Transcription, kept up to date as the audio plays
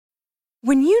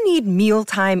When you need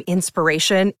mealtime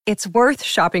inspiration, it's worth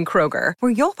shopping Kroger,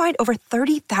 where you'll find over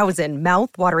 30,000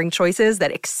 mouth-watering choices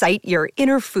that excite your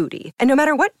inner foodie. And no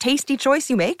matter what tasty choice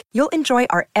you make, you'll enjoy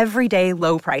our everyday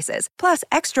low prices, plus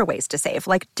extra ways to save,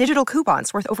 like digital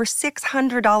coupons worth over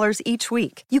 $600 each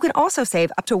week. You can also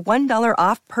save up to $1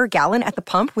 off per gallon at the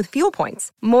pump with fuel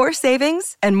points. More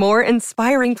savings and more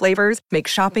inspiring flavors make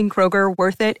shopping Kroger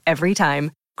worth it every time.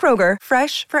 Kroger,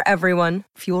 fresh for everyone.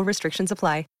 Fuel restrictions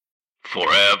apply.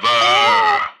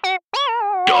 Forever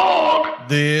Dog.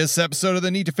 This episode of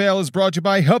The Need to Fail is brought to you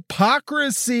by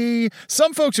hypocrisy.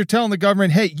 Some folks are telling the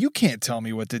government, hey, you can't tell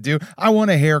me what to do. I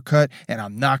want a haircut and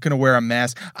I'm not going to wear a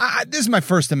mask. This is my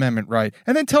First Amendment right.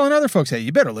 And then telling other folks, hey,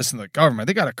 you better listen to the government.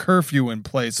 They got a curfew in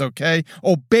place, okay?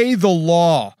 Obey the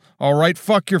law. All right,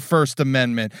 fuck your First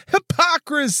Amendment.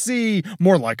 Hypocrisy.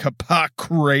 More like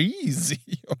hypocrazy.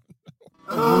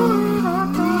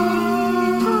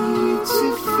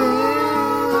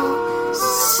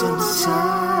 To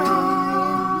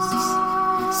fail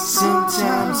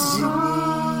sometimes you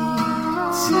need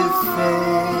to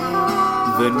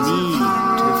fail. The Need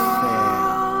to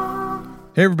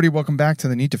Fail. Hey everybody, welcome back to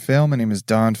The Need to Fail. My name is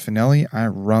Don Finelli. I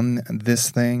run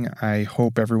this thing. I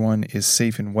hope everyone is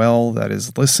safe and well that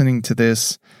is listening to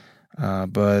this.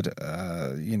 But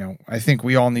I think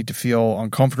we all need to feel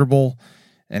uncomfortable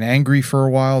and angry for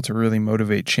a while to really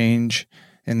motivate change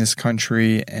in this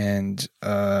country and,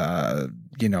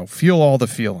 feel all the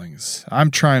feelings.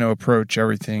 I'm trying to approach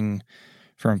everything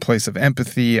from a place of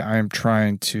empathy. I'm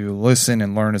trying to listen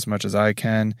and learn as much as I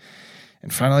can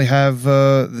and finally have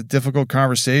the difficult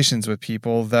conversations with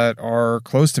people that are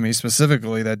close to me,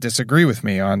 specifically that disagree with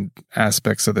me on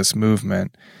aspects of this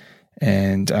movement.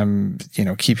 And I'm,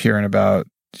 keep hearing about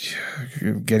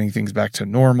getting things back to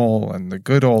normal and the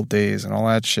good old days and all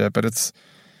that shit. But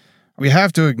we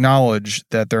have to acknowledge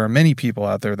that there are many people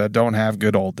out there that don't have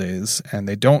good old days and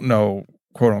they don't know,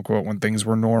 quote unquote, when things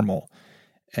were normal.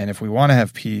 And if we want to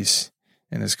have peace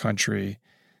in this country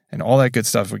and all that good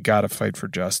stuff, we got to fight for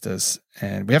justice.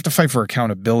 And we have to fight for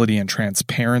accountability and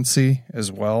transparency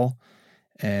as well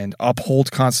and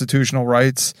uphold constitutional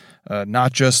rights,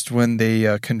 not just when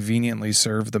they conveniently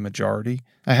serve the majority.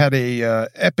 I had a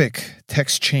epic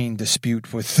text chain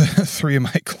dispute with three of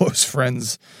my close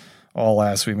friends all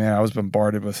last week. Man, I was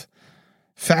bombarded with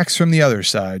facts from the other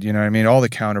side. You know what I mean? All the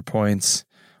counterpoints,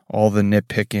 all the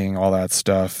nitpicking, all that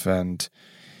stuff. And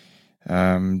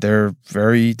they're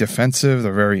very defensive.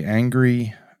 They're very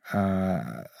angry.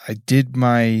 I did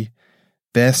my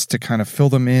best to kind of fill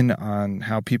them in on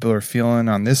how people are feeling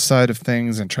on this side of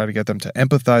things and try to get them to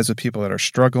empathize with people that are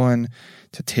struggling,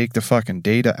 to take the fucking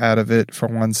data out of it for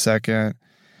 1 second,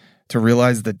 to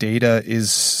realize the data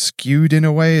is skewed in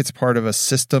a way. It's part of a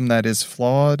system that is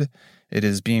flawed. It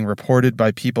is being reported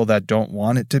by people that don't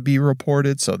want it to be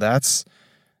reported. So that's,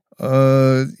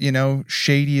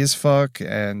 shady as fuck.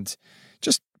 And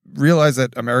just realize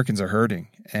that Americans are hurting.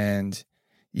 And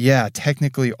yeah,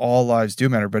 technically all lives do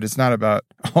matter, but it's not about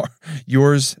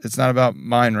yours. It's not about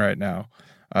mine right now.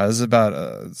 This is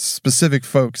about specific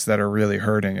folks that are really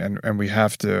hurting, and we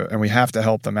have to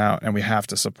help them out, and we have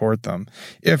to support them.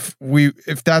 If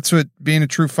that's what being a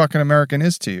true fucking American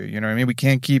is to you, you know what I mean? We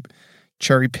can't keep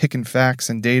cherry picking facts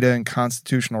and data and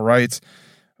constitutional rights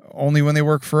only when they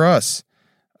work for us,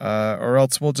 or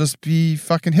else we'll just be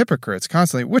fucking hypocrites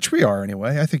constantly, which we are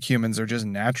anyway. I think humans are just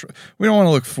natural. We don't want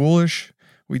to look foolish.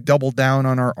 We double down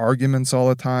on our arguments all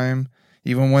the time.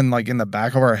 Even when, like, in the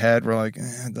back of our head, we're like,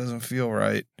 it doesn't feel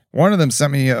right. One of them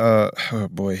sent me,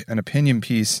 an opinion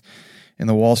piece in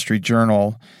the Wall Street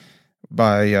Journal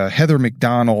by Heather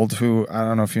McDonald, who, I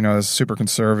don't know if you know, is a super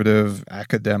conservative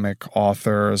academic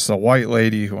author. It's a white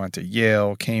lady who went to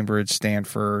Yale, Cambridge,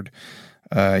 Stanford.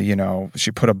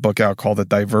 She put a book out called The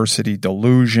Diversity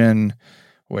Delusion,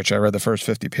 which I read the first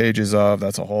 50 pages of.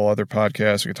 That's a whole other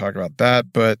podcast. We could talk about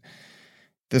that. But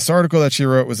this article that she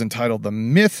wrote was entitled The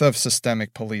Myth of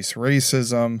Systemic Police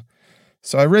Racism.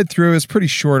 So I read through it. It's a pretty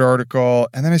short article.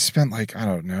 And then I spent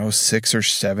 6 or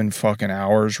 7 fucking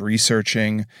hours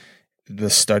researching the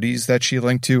studies that she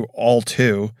linked to, all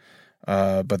 2.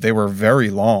 But they were very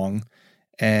long.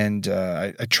 And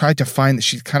I tried to find that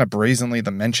she kind of brazenly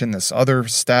mentioned this other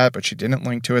stat, but she didn't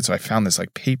link to it. So I found this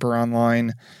paper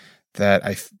online that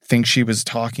I think she was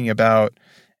talking about.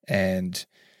 And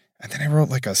then I wrote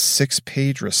a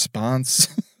 6-page response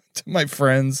to my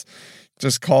friends,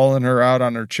 just calling her out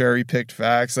on her cherry-picked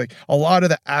facts. A lot of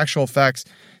the actual facts,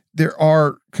 there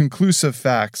are conclusive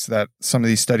facts that some of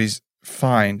these studies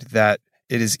find that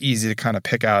it is easy to kind of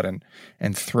pick out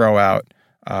and throw out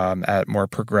at more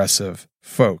progressive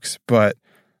folks. But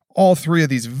all three of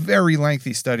these very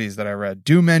lengthy studies that I read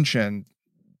do mention,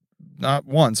 not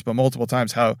once, but multiple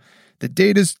times, how the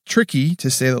data is tricky, to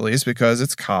say the least, because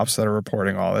it's cops that are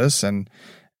reporting all this. And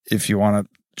if you want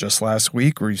to, just last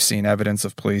week, we've seen evidence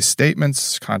of police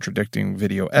statements contradicting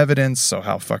video evidence. So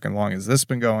how fucking long has this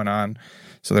been going on?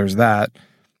 So there's that.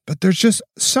 But there's just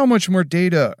so much more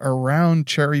data around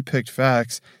cherry-picked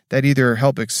facts that either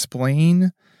help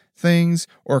explain things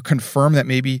or confirm that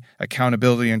maybe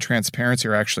accountability and transparency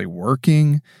are actually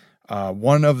working.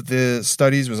 One of the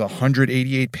studies was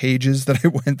 188 pages that I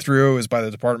went through. It was by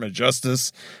the Department of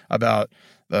Justice about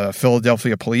the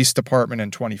Philadelphia Police Department in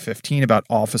 2015 about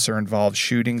officer-involved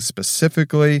shootings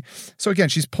specifically. So again,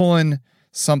 she's pulling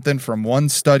something from one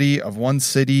study of one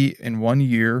city in 1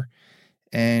 year,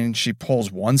 and she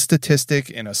pulls one statistic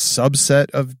in a subset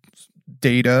of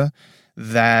data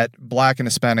that Black and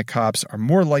Hispanic cops are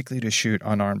more likely to shoot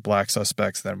unarmed Black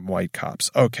suspects than white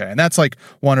cops. Okay, and that's like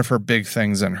one of her big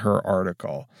things in her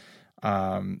article.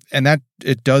 And that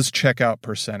it does check out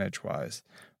percentage-wise.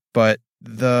 But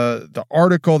the other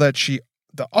article that she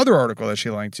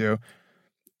linked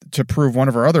to prove one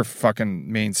of her other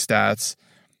fucking main stats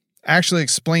actually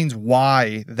explains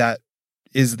why that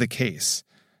is the case.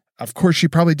 Of course, she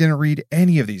probably didn't read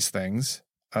any of these things.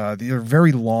 These are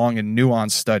very long and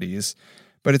nuanced studies,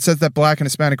 but it says that Black and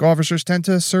Hispanic officers tend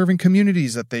to serve in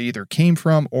communities that they either came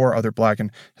from or other Black and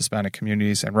Hispanic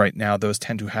communities, and right now those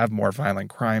tend to have more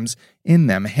violent crimes in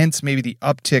them, hence maybe the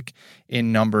uptick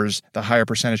in numbers, the higher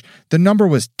percentage. The number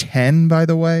was 10, by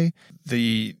the way.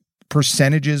 The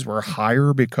percentages were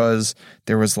higher because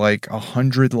there was like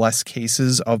 100 less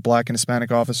cases of Black and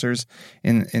Hispanic officers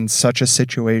in such a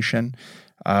situation.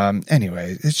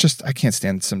 Anyway, it's just, I can't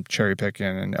stand some cherry picking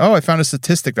and, I found a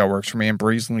statistic that works for me and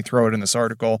brazenly throw it in this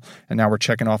article. And now we're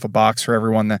checking off a box for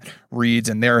everyone that reads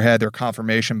in their head their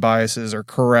confirmation biases are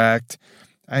correct.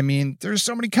 I mean, there's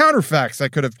so many counterfacts I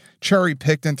could have cherry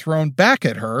picked and thrown back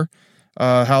at her.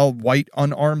 How white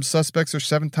unarmed suspects are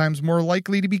 7 times more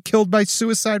likely to be killed by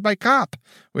suicide by cop,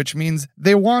 which means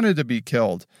they wanted to be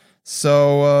killed.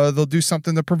 So they'll do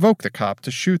something to provoke the cop to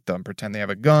shoot them, pretend they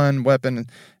have a gun, weapon,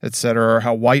 etc. Or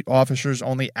how white officers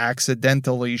only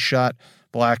accidentally shot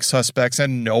Black suspects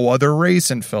and no other race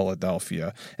in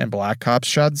Philadelphia. And Black cops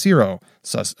shot 0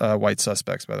 white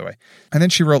suspects, by the way. And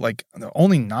then she wrote, like,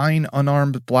 only 9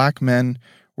 unarmed Black men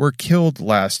were killed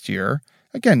last year.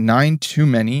 Again, 9 too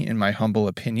many, in my humble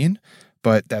opinion.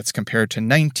 But that's compared to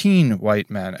 19 white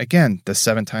men. Again, the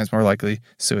 7 times more likely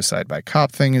suicide by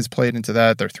cop thing is played into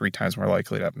that. They're 3 times more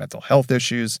likely to have mental health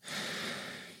issues.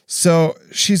 So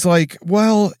she's like,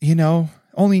 well,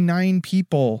 only 9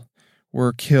 people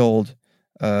were killed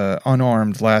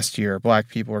unarmed last year. Black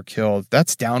people were killed.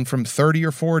 That's down from 30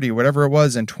 or 40, whatever it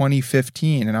was in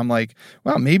 2015. And I'm like,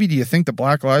 well, maybe do you think the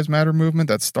Black Lives Matter movement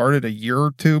that started a year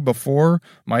or 2 before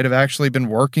might have actually been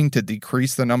working to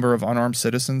decrease the number of unarmed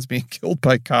citizens being killed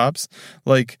by cops?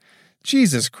 Like,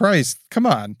 Jesus Christ, come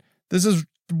on. This is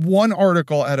one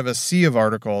article out of a sea of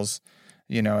articles,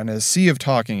 and a sea of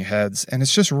talking heads. And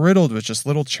it's just riddled with just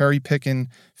little cherry picking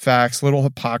facts, little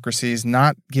hypocrisies,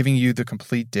 not giving you the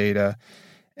complete data.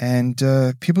 And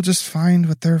people just find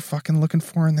what they're fucking looking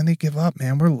for, and then they give up,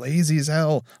 man. We're lazy as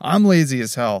hell. I'm lazy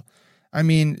as hell. I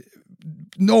mean,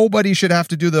 nobody should have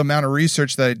to do the amount of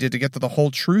research that I did to get to the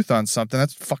whole truth on something.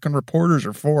 That's what fucking reporters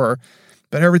are for.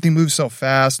 But everything moves so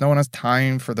fast. No one has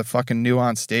time for the fucking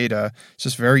nuanced data. It's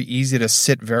just very easy to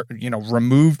sit,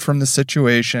 removed from the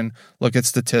situation, look at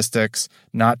statistics,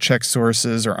 not check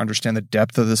sources or understand the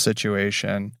depth of the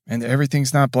situation. And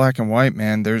everything's not black and white,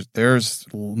 man. There's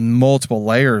multiple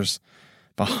layers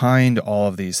behind all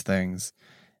of these things.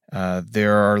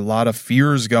 There are a lot of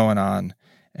fears going on,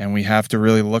 and we have to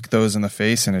really look those in the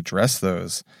face and address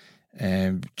those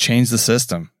and change the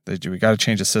system. We got to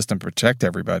change the system to protect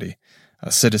everybody.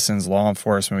 Citizens, law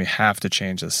enforcement, we have to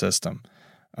change the system.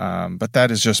 But that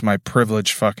is just my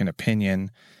privileged fucking opinion.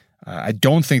 I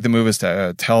don't think the move is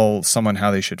to tell someone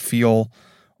how they should feel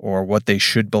or what they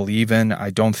should believe in. I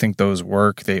don't think those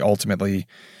work. They ultimately,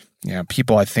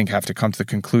 people I think have to come to the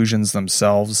conclusions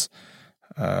themselves.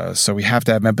 So we have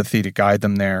to have empathy to guide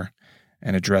them there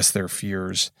and address their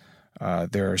fears.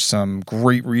 There are some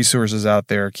great resources out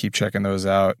there. Keep checking those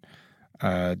out.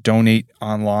 Donate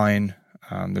online.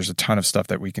 There's a ton of stuff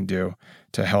that we can do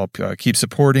to help keep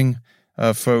supporting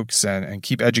folks and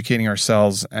keep educating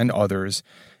ourselves and others,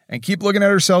 and keep looking at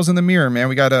ourselves in the mirror, man.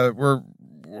 We're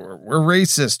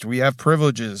racist. We have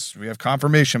privileges. We have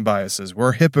confirmation biases.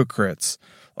 We're hypocrites.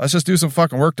 Let's just do some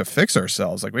fucking work to fix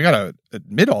ourselves. Like, we got to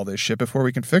admit all this shit before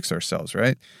we can fix ourselves,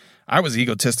 right? I was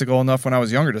egotistical enough when I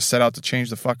was younger to set out to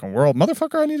change the fucking world.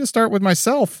 Motherfucker, I need to start with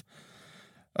myself.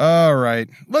 All right,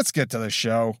 let's get to the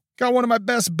show. Got one of my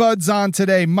best buds on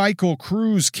today, Michael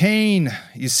Cruz Kayne.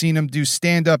 You've seen him do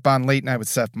stand-up on Late Night with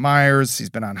Seth Meyers. He's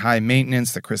been on High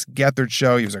Maintenance, The Chris Gethard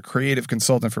Show. He was a creative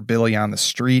consultant for Billy on the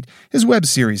Street. His web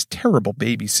series, Terrible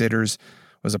Babysitters,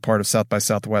 was a part of South by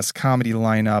Southwest comedy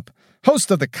lineup.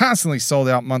 Host of the constantly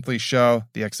sold-out monthly show,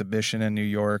 The Exhibition in New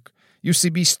York.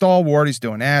 UCB stalwart, he's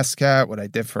doing ASCAT, What I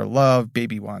Did for Love,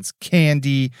 Baby Wants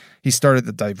Candy. He started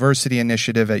the diversity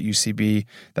initiative at UCB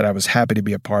that I was happy to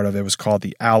be a part of. It was called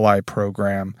the Ally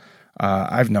Program.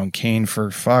 I've known Kane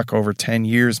for over 10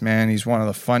 years, man. He's one of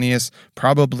the funniest,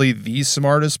 probably the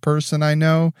smartest person I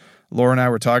know. Laura and I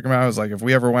were talking about, I was like, if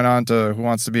we ever went on to Who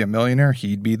Wants to Be a Millionaire,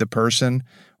 he'd be the person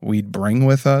we'd bring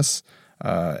with us.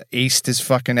 Aced his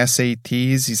fucking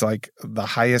SATs. He's like the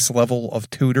highest level of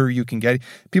tutor you can get.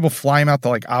 People fly him out to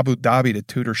like Abu Dhabi to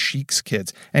tutor Sheik's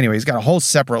kids. Anyway, he's got a whole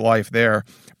separate life there.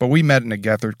 But we met in a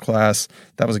Gethard class.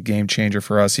 That was a game changer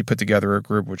for us. He put together a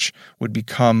group which would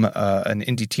become an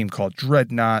indie team called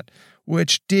Dreadnought,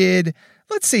 which did,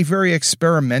 let's say, very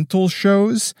experimental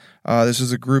shows. This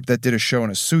was a group that did a show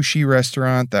in a sushi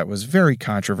restaurant that was very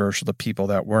controversial to people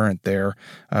that weren't there.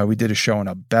 We did a show in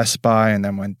a Best Buy and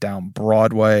then went down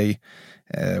Broadway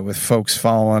with folks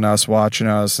following us, watching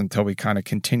us until we kind of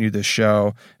continued the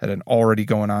show at an already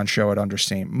going on show at Under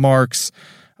St. Mark's.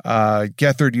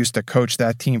 Gethard used to coach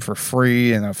that team for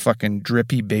free in a fucking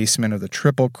drippy basement of the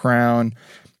Triple Crown.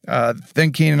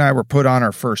 Then Kane and I were put on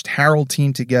our first Harold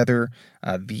team together,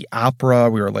 the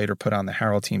Opera. We were later put on the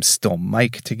Harold team, Still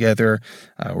Mike, together.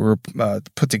 We were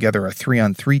put together a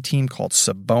 3-on-3 team called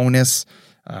Sabonis.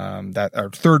 That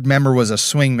our third member was a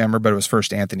swing member, but it was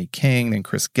first Anthony King, then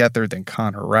Chris Gethard, then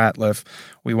Connor Ratliff.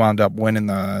 We wound up winning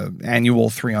the annual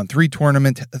 3-on-3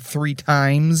 tournament 3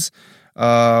 times.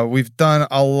 We've done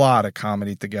a lot of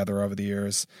comedy together over the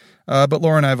years. But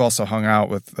Laura and I have also hung out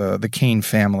with the Kane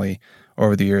family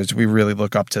over the years. We really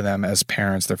look up to them as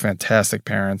parents. They're fantastic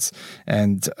parents.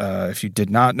 And if you did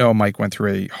not know, Mike went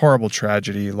through a horrible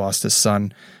tragedy. He lost his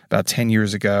son about 10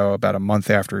 years ago, about a month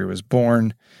after he was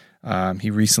born. He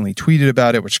recently tweeted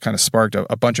about it, which kind of sparked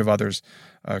a bunch of others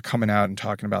coming out and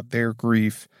talking about their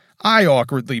grief. I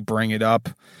awkwardly bring it up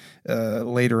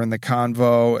later in the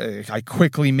convo. I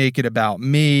quickly make it about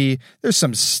me. There's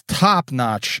some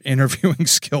top-notch interviewing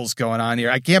skills going on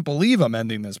here. I can't believe I'm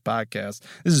ending this podcast.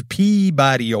 This is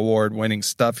Peabody Award-winning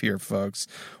stuff here, folks.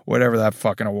 Whatever that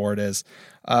fucking award is.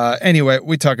 Anyway,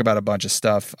 we talk about a bunch of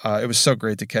stuff. It was so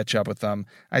great to catch up with them.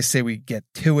 I say we get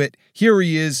to it. Here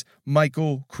he is,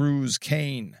 Michael Cruz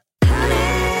Kayne.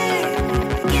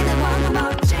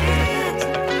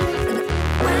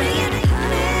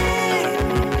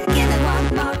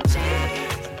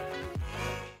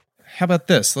 How about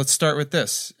this? Let's start with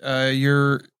this.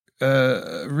 You're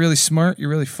really smart.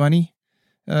 You're really funny.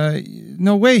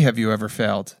 No way have you ever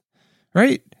failed,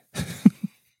 right?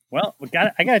 Well,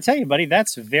 I got to tell you, buddy,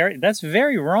 that's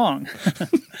very wrong.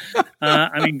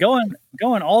 I mean, going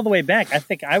all the way back, I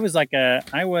think I was a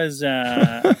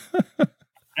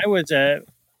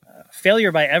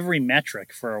failure by every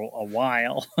metric for a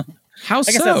while. How I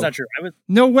guess so? that's not true.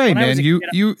 No way, man. You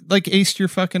like aced your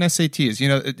fucking SATs. You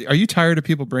know, are you tired of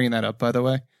people bringing that up, by the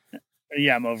way?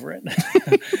 Yeah, I'm over it.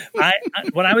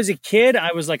 When I was a kid,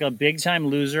 I was like a big time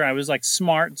loser. I was like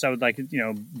smart, so I would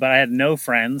but I had no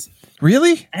friends.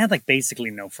 Really? I had like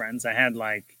basically no friends. I had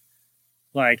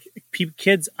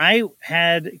kids. I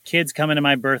had kids come into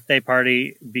my birthday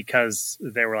party because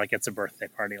they were like, it's a birthday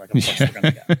party. Like, of course we're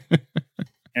gonna go.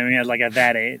 And we had like at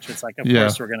that age, it's like, of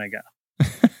course we're gonna go.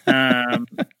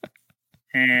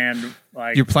 And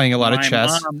like you're playing a lot of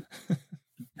chess.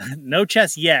 No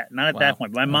chess yet, not at that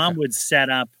point. My mom would set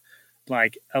up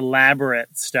like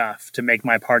elaborate stuff to make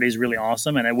my parties really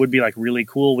awesome, and it would be like really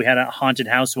cool. We had a haunted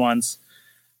house once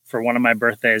for one of my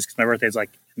birthdays because my birthday is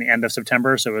like in the end of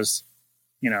September, so it was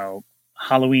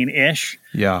Halloween-ish.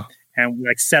 Yeah, and we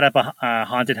like set up a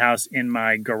haunted house in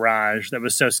my garage that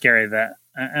was so scary that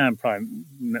I'm probably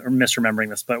misremembering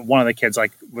this, but one of the kids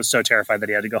like was so terrified that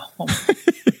he had to go home.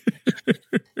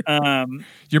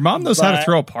 Your mom knows how to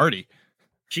throw a party.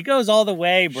 She goes all the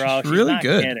way, bro. She's really not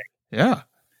good. Kidding. Yeah.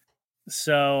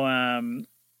 So,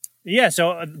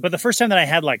 but the first time that I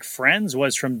had like friends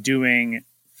was from doing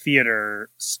theater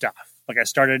stuff. Like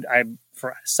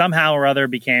somehow or other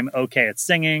became okay at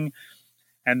singing.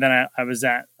 And then I was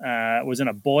in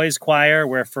a boys choir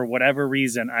where for whatever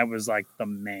reason, I was like the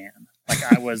man. Like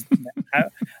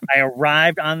I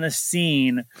arrived on the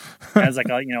scene as like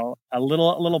a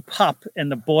little pup in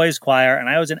the boys choir, and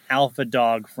I was an alpha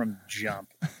dog from jump.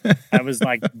 I was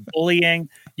like bullying.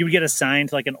 You would get assigned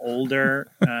to like an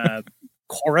older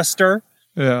chorister.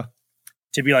 Yeah.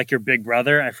 to be like your big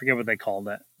brother. I forget what they called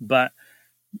it, but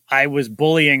I was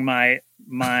bullying my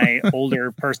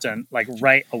older person like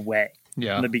right away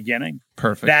in the beginning.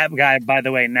 Perfect. That guy, by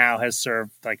the way, now has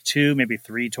served like 2, maybe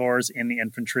 3 tours in the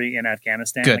infantry in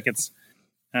Afghanistan. Good. Like it's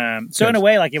so in a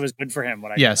way, like it was good for him.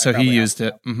 So he used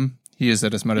it. Mm-hmm. He used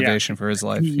it as motivation for his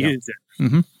life. He used it.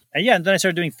 Mm-hmm. And then I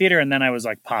started doing theater, and then I was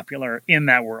like popular in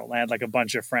that world. I had like a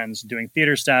bunch of friends doing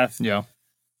theater stuff. Yeah.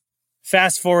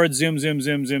 Fast forward, zoom.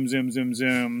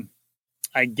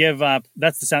 I give up.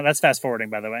 That's the sound. That's fast forwarding,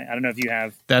 by the way. I don't know if you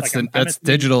have. That's that's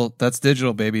digital. That's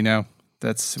digital, baby. Now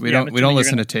we don't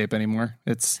listen to tape anymore.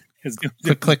 It's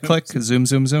click, zoom.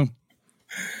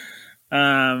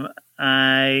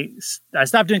 I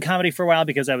stopped doing comedy for a while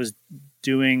because I was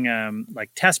doing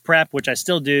like test prep, which I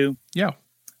still do. Yeah.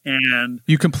 And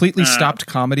you completely stopped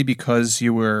comedy because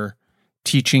you were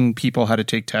teaching people how to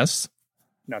take tests?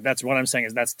 No, that's what I'm saying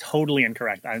is that's totally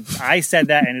incorrect. I said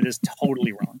that and it is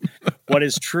totally wrong. What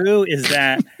is true is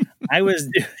that I was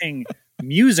doing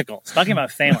musicals. Talking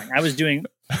about failing. I was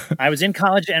in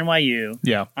college at NYU.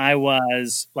 Yeah. I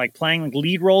was like playing like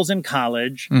lead roles in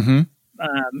college. Mm-hmm.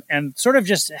 And sort of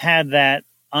just had that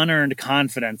unearned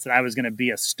confidence that I was going to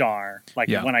be a star. Like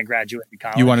when I graduated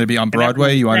college. You wanted to be on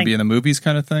Broadway? You wanted to be in the movies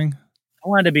kind of thing? I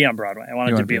wanted to be on Broadway. I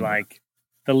wanted to be like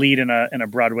the lead in a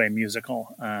Broadway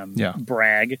musical.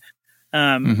 Brag.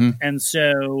 And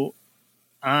so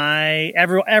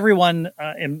everyone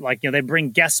they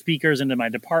bring guest speakers into my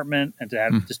department and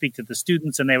to speak to the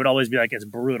students, and they would always be like, it's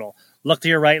brutal. Look to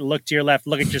your right, look to your left,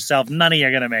 look at yourself. None of you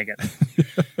are going to make it.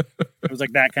 It was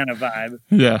like that kind of vibe.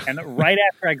 Yeah. And right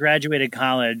after I graduated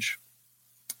college,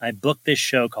 I booked this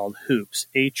show called Hoopz,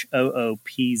 Hoopz.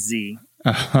 PZ,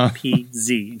 in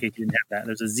case you didn't have that.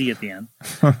 There's a Z at the end.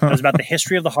 It was about the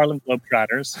history of the Harlem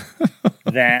Globetrotters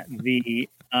that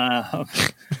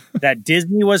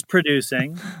Disney was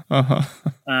producing,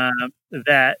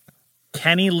 that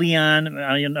Kenny Leon,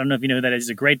 I don't know if you know who that is,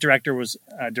 he's a great director, was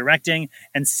directing,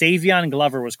 and Savion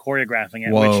Glover was choreographing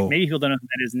it, which maybe people don't know who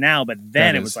that is now, but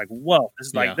then it was like, whoa, this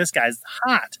is like, this guy's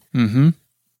hot. Mm-hmm. So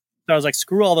I was like,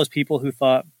 screw all those people who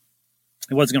thought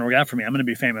it wasn't going to work out for me. I'm going to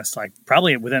be famous. Like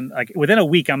probably within a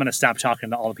week, I'm going to stop talking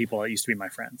to all the people that used to be my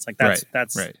friends. Like that's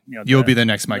right. You'll be the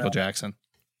next Michael Jackson.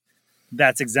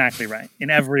 That's exactly right. In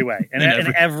every way. In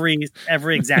every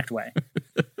exact way.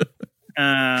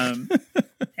 And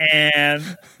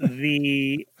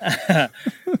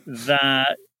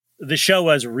the show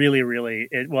was really, really,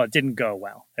 it didn't go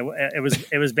well.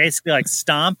 It was basically like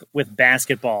Stomp with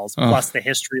basketballs plus the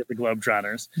history of the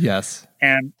Globetrotters. Yes.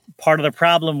 And part of the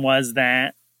problem was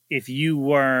that if you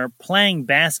were playing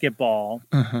basketball,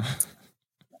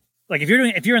 like if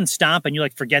you're in Stomp and you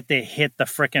like forget to hit the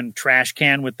frickin' trash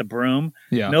can with the broom,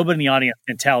 nobody in the audience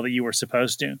can tell that you were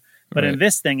supposed to. But in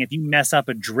this thing, if you mess up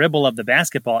a dribble of the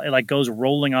basketball, it like goes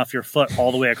rolling off your foot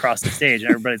all the way across the stage. And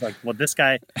everybody's like, well, this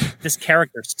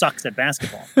character sucks at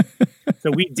basketball.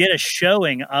 So we did a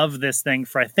showing of this thing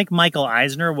for, I think Michael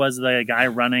Eisner was the guy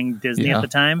running Disney at the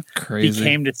time. Crazy. He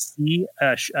came to see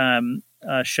a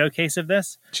showcase of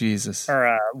this. Jesus. Or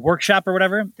a workshop or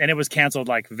whatever. And it was canceled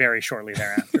like very shortly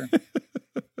thereafter.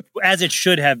 As it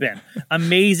should have been.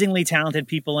 Amazingly talented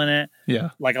people in it.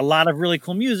 Yeah. Like a lot of really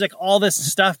cool music, all this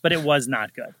stuff, but it was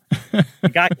not good.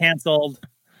 It got canceled.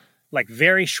 Like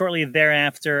very shortly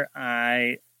thereafter,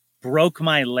 I broke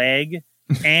my leg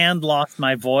and lost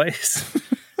my voice.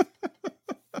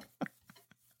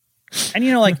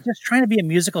 And, like just trying to be a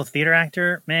musical theater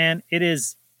actor, man, it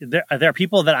is, there are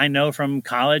people that I know from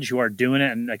college who are doing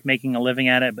it and like making a living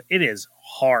at it, but it is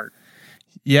hard.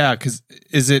 Yeah, because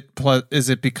is it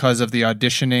because of the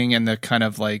auditioning and the kind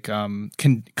of like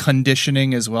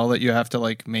conditioning as well that you have to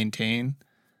like maintain?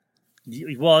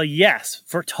 Well, yes,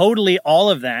 for totally all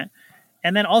of that.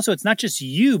 And then also it's not just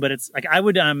you, but it's like I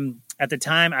would at the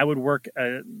time I would work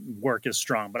is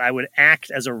strong, but I would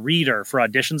act as a reader for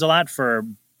auditions a lot for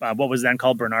what was then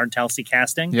called Bernard Telsey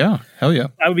casting. Yeah, hell yeah.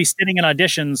 I would be sitting in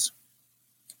auditions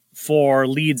for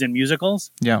leads in musicals.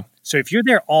 Yeah. So if you're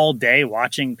there all day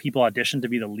watching people audition to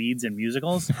be the leads in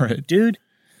musicals, right. Dude,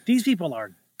 these people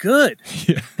are good.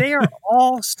 Yeah. They are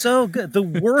all so good. The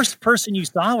worst person you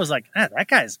saw was like, that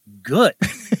guy's good.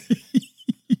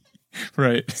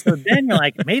 Right. So then you're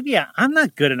like, maybe I'm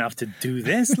not good enough to do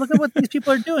this. Look at what these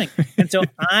people are doing. And so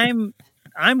I'm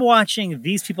watching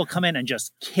these people come in and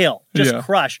just kill,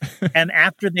 crush. And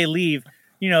after they leave,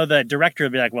 the director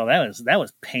would be like, well, that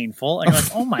was painful. And you're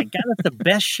like, oh my God, that's the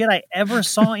best shit I ever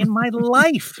saw in my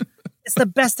life. It's the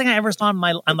best thing I ever saw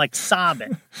I'm like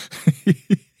sobbing.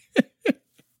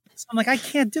 So I'm like, I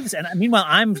can't do this. And meanwhile,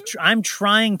 I'm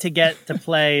trying to get to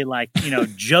play like,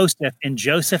 Joseph in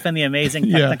Joseph and the Amazing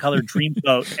Technicolor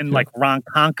Dreamboat in like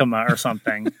Ronkonkoma or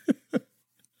something.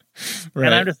 Right.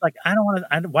 And I'm just like, I don't want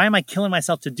to. Why am I killing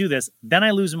myself to do this? Then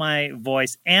I lose my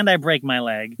voice and I break my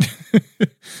leg.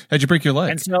 How'd you break your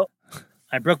leg? And so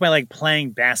I broke my leg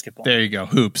playing basketball. There you go.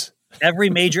 Hoops. Every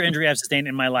major injury I've sustained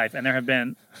in my life, and there have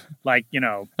been like,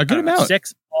 a good amount.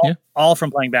 6, all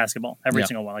from playing basketball. Every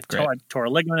single one. Like tore a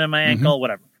ligament in my ankle,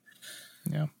 whatever.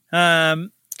 Yeah.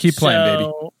 Keep playing, baby.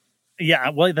 Yeah.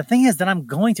 Well, the thing is that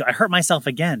I hurt myself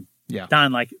again. Yeah.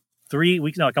 Don, like 3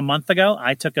 weeks, like a month ago,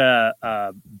 I took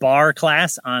a bar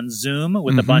class on Zoom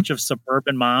with a bunch of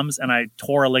suburban moms, and I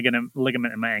tore a ligament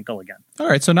in my ankle again. All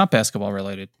right. So not basketball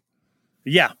related.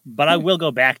 Yeah, but I will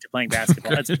go back to playing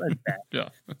basketball. It's bad. Yeah,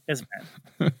 it's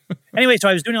bad. Anyway, so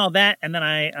I was doing all that, and then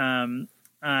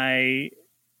I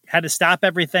had to stop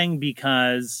everything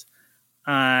because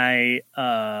I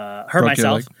hurt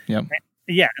myself. Yeah,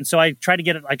 yeah, and so I tried to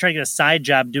get a side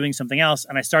job doing something else,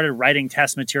 and I started writing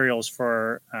test materials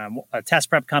for a test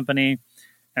prep company,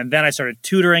 and then I started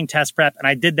tutoring test prep, and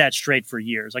I did that straight for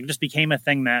years. Like, it just became a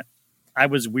thing that I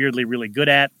was weirdly really good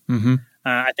at. Mm-hmm.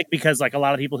 I think because like a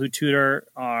lot of people who tutor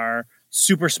are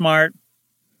super smart,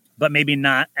 but maybe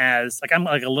not as like, I'm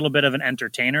like a little bit of an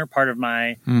entertainer. Part of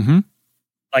my,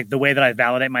 like the way that I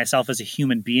validate myself as a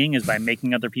human being is by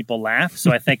making other people laugh.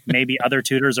 So I think maybe other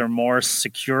tutors are more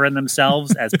secure in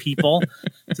themselves as people.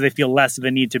 So they feel less of a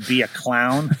need to be a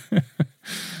clown.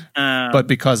 But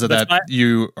because of that,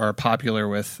 you are popular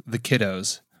with the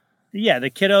kiddos. Yeah, the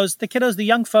kiddos, the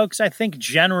young folks, I think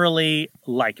generally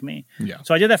like me. Yeah.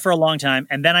 So I did that for a long time.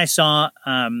 And then I saw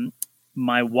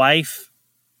my wife,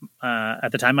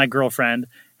 at the time my girlfriend,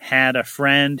 had a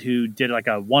friend who did like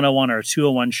a 101 or a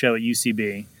 201 show at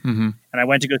UCB. Mm-hmm. And I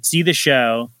went to go see the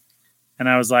show. And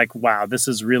I was like, wow, this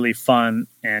is really fun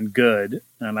and good.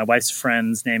 My wife's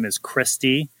friend's name is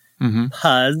Christy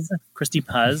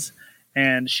Puz.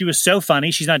 And she was so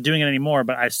funny. She's not doing it anymore,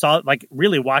 but I saw, like,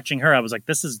 really watching her, I was like,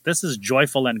 this is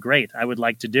joyful and great. I would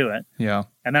like to do it. Yeah.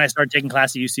 And then I started taking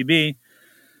class at UCB,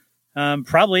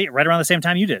 probably right around the same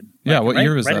time you did. Yeah. What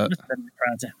year was that?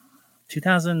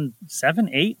 2007,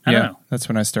 8? I don't know. That's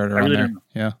when I started around there.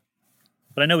 Yeah.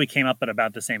 But I know we came up at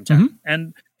about the same time.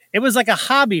 And it was like a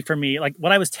hobby for me. Like,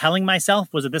 what I was telling myself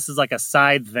was that this is like a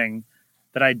side thing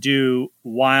that I do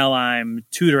while I'm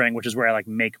tutoring, which is where I like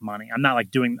make money. I'm not like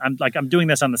I'm doing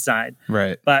this on the side.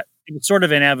 Right. But it was sort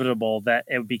of inevitable that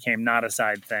it became not a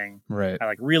side thing. Right. I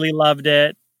like really loved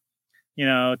it.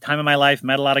 Time of my life,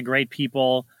 met a lot of great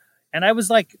people. And I was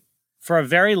like, for a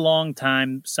very long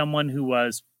time, someone who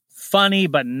was funny,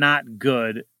 but not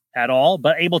good at all,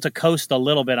 but able to coast a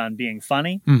little bit on being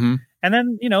funny. Mm-hmm. And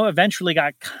then, eventually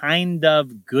got kind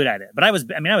of good at it. But I was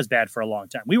bad for a long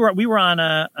time. We were on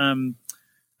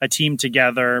a team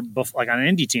together, like on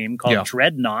an indie team called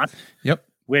Dreadnought. Yep.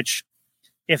 Which,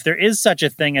 if there is such a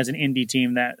thing as an indie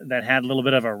team that had a little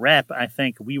bit of a rep, I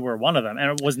think we were one of them.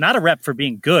 And it was not a rep for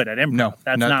being good at improv. No,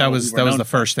 that was the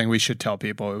first for. thing we should tell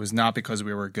people. It was not because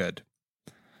we were good.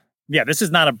 Yeah, this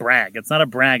is not a brag. It's not a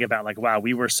brag about like, wow,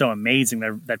 we were so amazing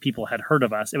that people had heard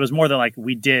of us. It was more that like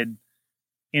we did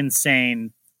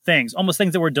insane things, almost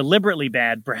things that were deliberately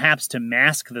bad, perhaps to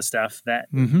mask the stuff that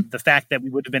the fact that we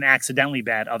would have been accidentally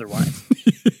bad otherwise.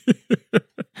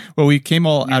 Well, we came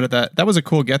all out of that. That was a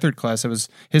cool Gethard class. It was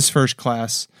his first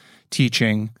class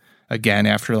teaching again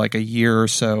after like a year or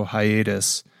so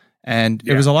hiatus. And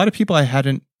it was a lot of people I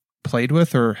hadn't played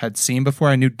with or had seen before.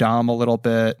 I knew Dom a little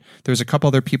bit. There was a couple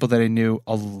other people that I knew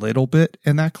a little bit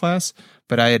in that class,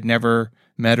 but I had never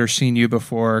met or seen you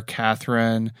before.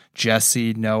 Catherine,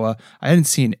 Jesse, Noah. I hadn't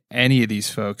seen any of these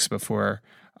folks before.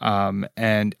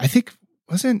 And I think,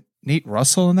 wasn't Nate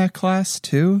Russell in that class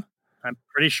too? I'm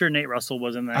pretty sure Nate Russell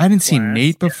was in that. I hadn't seen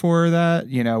Nate before that.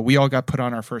 We all got put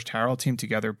on our first Harold team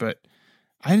together, but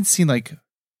I hadn't seen like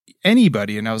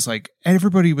anybody. And I was like,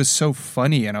 everybody was so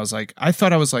funny. And I was like, I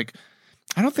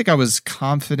don't think I was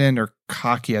confident or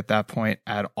cocky at that point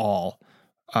at all.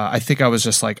 I think I was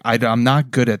just like, I'm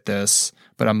not good at this,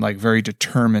 but I'm like very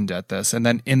determined at this. And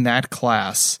then in that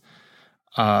class,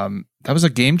 that was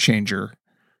a game changer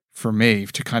for me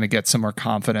to kind of get some more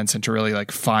confidence and to really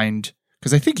like find,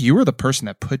 because I think you were the person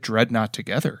that put Dreadnought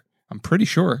together. I'm pretty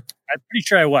sure. I'm pretty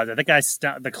sure I was. I think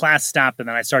the class stopped, and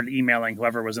then I started emailing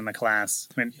whoever was in the class.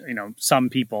 I mean, some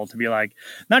people to be like,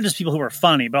 not just people who are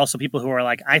funny, but also people who are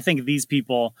like, I think these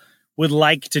people would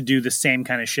like to do the same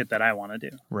kind of shit that I want to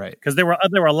do. Right. Because there were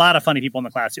a lot of funny people in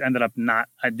the class who ended up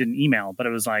I didn't email, but it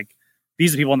was like,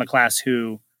 these are people in the class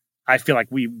who I feel like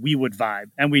we would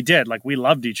vibe. And we did. Like, we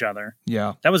loved each other.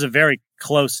 Yeah. That was a very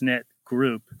close-knit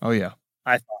group. Oh yeah.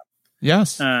 I thought.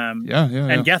 Yes. Yeah. And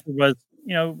Gethard was,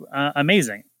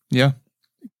 amazing. Yeah.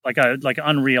 Like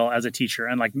unreal as a teacher.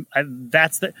 And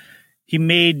he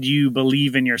made you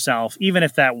believe in yourself, even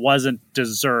if that wasn't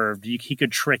deserved. He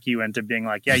could trick you into being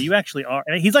like, yeah, you actually are.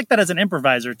 And he's like that as an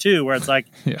improviser too, where it's like,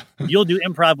 yeah. You'll do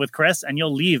improv with Chris and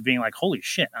you'll leave being like, holy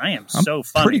shit, I am so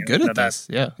funny. Pretty good at this.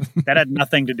 Yeah. That had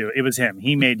nothing to do. It was him.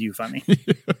 He made you funny.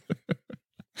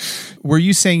 Were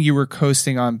you saying you were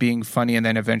coasting on being funny and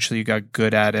then eventually you got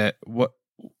good at it?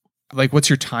 What's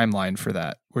your timeline for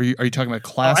that? Are you talking about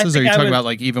classes or are you talking about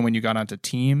like even when you got onto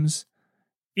teams?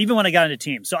 Even when I got into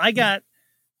teams. So I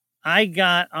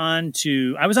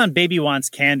was on Baby Wants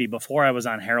Candy before I was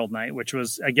on Herald Night, which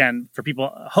was, again, for people,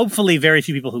 hopefully very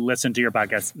few people who listen to your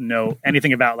podcast know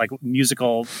anything about like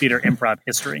musical theater improv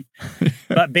history.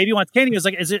 But Baby Wants Candy was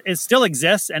like, it still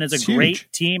exists and it's a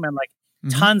great team and like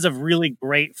tons of really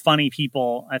great, funny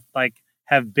people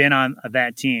have been on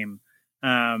that team.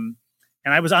 And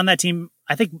I was on that team,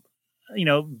 I think,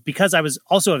 because I was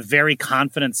also a very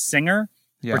confident singer,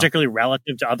 particularly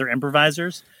relative to other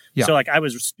improvisers. Yeah. So I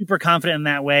was super confident in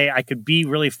that way. I could be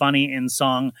really funny in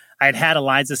song. I had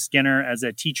Eliza Skinner as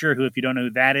a teacher who, if you don't know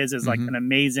who that is like an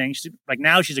amazing,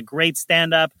 now she's a great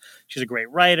stand-up. She's a great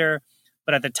writer.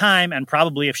 But at the time, and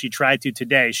probably if she tried to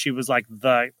today, she was like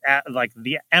the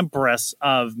empress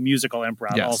of musical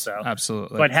improv also.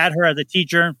 Absolutely. So I'd had her as a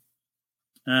teacher.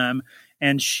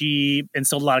 And she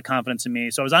instilled a lot of confidence in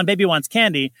me. So I was on Baby Wants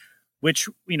Candy, which,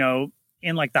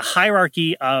 in like the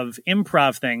hierarchy of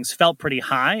improv things felt pretty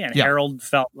high, and Harold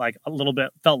felt like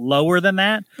felt lower than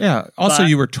that. Yeah. Also,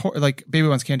 you were like Baby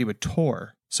Wants Candy would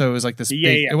tour. So it was like this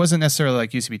big, it wasn't necessarily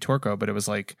like UCB Torco, but it was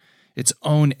like its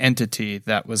own entity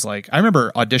that was like, I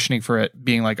remember auditioning for it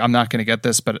being like, I'm not going to get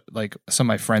this, but like some of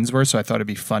my friends were, so I thought it'd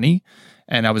be funny.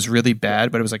 And I was really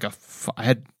bad, but it was like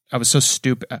I was so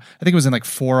stupid. I think it was in like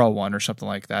 401 or something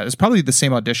like that. It's probably the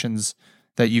same auditions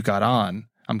that you got on,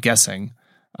 I'm guessing.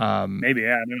 Maybe,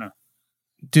 I don't know.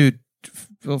 Dude,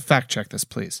 fact check this,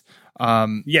 please.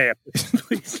 Please.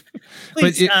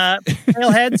 Please,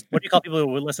 failheads. What do you call people who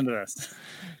would listen to this?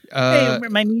 Hey,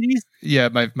 my needies? Yeah,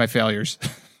 my failures.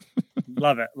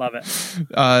 Love it.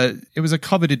 It was a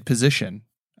coveted position.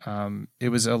 It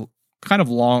was a kind of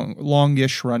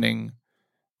longish running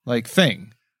like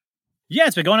thing. Yeah,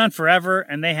 it's been going on forever,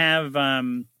 and they have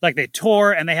they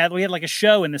tour, and we had like a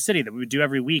show in the city that we would do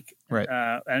every week, right?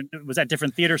 And it was at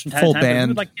different theaters from time full to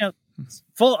time. Band,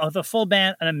 full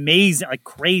band, an amazing, like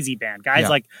crazy band, guys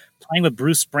like playing with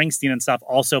Bruce Springsteen and stuff,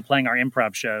 also playing our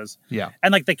improv shows. Yeah,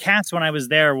 and like the cast when I was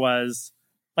there was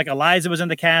like Eliza was in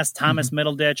the cast, Thomas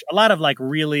Middleditch, a lot of like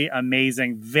really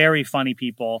amazing, very funny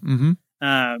people.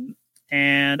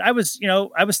 And I was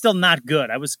still not good.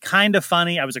 I was kind of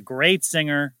funny. I was a great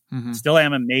singer. Still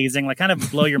am amazing. Like kind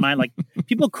of blow your mind. Like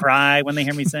people cry when they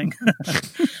hear me sing.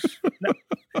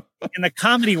 In the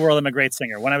comedy world, I'm a great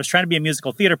singer. When I was trying to be a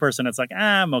musical theater person, it's like,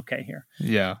 I'm okay here.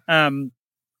 Yeah.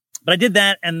 But I did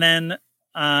that. And then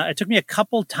it took me a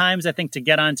couple times, I think, to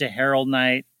get onto Herald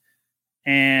Night.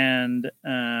 And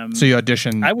so you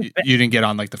auditioned, you didn't get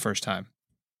on like the first time.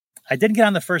 I didn't get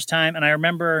on the first time. And I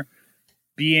remember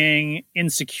being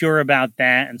insecure about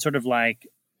that and sort of like,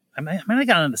 I might not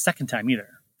got on the second time either.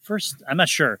 First, I'm not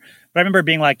sure. But I remember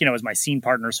being like, it was my scene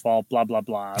partner's fault, blah, blah,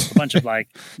 blah. A bunch of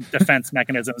like defense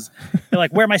mechanisms.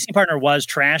 Like where my scene partner was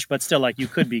trash, but still like you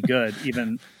could be good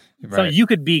even. Right. So you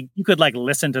could like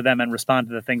listen to them and respond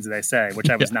to the things that they say, which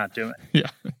I was not doing. Yeah.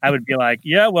 I would be like,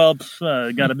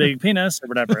 got a big penis or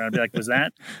whatever. And I'd be like, is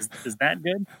that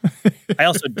good? I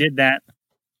also did that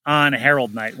on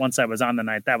Herald Night. Once I was on the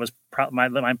night, that was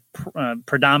my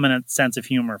predominant sense of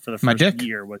humor for the first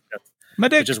year was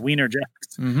just Wiener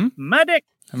Jacks. My dick.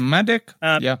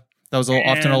 Yeah, that was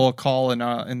often a little call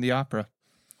in the opera.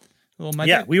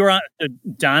 We were on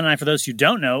Don and I. For those who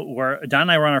don't know, Don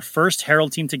and I were on our first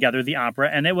Herald team together, the opera,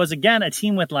 and it was again a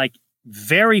team with like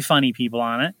very funny people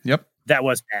on it. Yep. That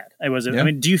was bad. It was. I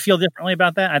mean, do you feel differently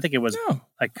about that? I think it was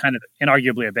like kind of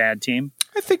inarguably a bad team.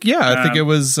 I think it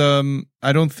was.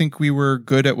 I don't think we were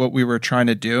good at what we were trying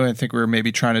to do. I think we were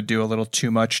maybe trying to do a little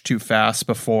too much too fast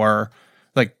before.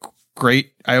 Like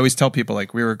great. I always tell people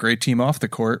like we were a great team off the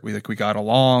court. We got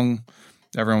along.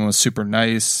 Everyone was super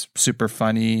nice, super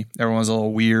funny. Everyone was a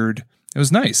little weird. It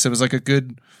was nice. It was like a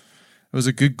good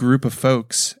group of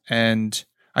folks. And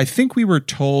I think we were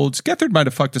told, Gethard might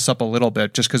have fucked us up a little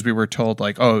bit just because we were told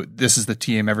like, oh, this is the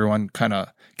team. Everyone kind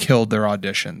of killed their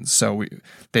auditions. So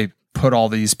they put all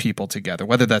these people together.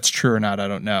 Whether that's true or not, I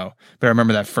don't know. But I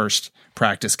remember that first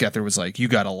practice, Gethard was like, you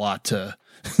got a lot to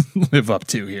live up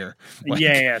to here. Like,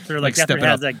 Sort of like Gethard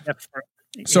has that gift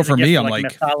So for me, I'm like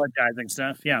mythologizing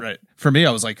stuff. Yeah. Right. For me,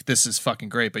 I was like, this is fucking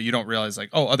great. But you don't realize like,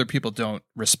 oh, other people don't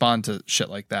respond to shit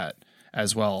like that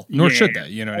as well. Nor should they.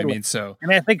 You know what I mean? So,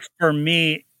 I think for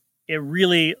me, it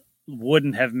really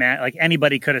wouldn't have mattered. Like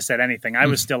anybody could have said anything. I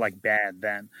was still like bad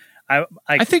then. I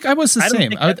think I was the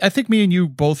same. I think me and you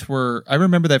both were. I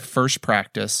remember that first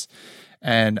practice.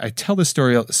 And I tell this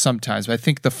story sometimes, but I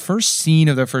think the first scene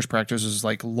of their first practice was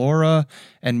like Laura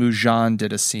and Mujan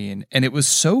did a scene, and it was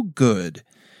so good.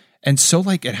 And so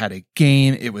like it had a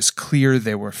game. It was clear.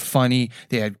 They were funny.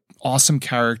 They had awesome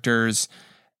characters.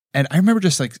 And I remember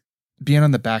just like being on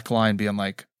the back line being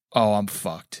like, oh, I'm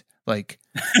fucked. Like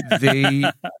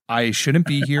I shouldn't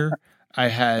be here.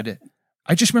 I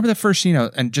just remember that first scene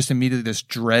and just immediately this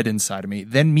dread inside of me.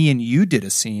 Then me and you did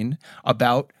a scene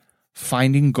about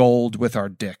finding gold with our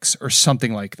dicks or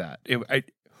something like that.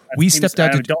 We stepped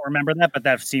out. I don't remember that, but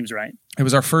that seems right. It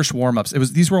was our first warm-ups.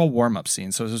 These were all warm-up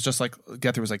scenes. So it was just like,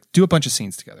 Guthrie was like, do a bunch of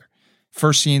scenes together.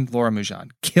 First scene, Laura Mujan,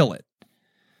 kill it.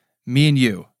 Me and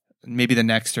you, maybe the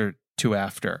next or two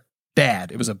after.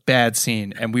 Bad. It was a bad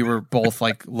scene. And we were both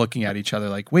like looking at each other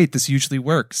like, wait, this usually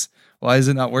works. Why is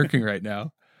it not working right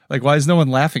now? Like, why is no one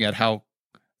laughing at how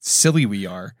silly we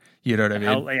are? You know what I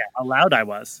mean? How loud I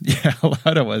was. Yeah, how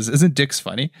loud I was. Isn't Dix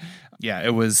funny? Yeah,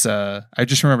 it was. I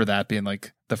just remember that being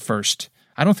like the first.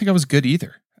 I don't think I was good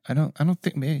either. I don't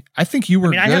think me. I think you were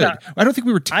good. I don't think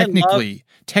we were technically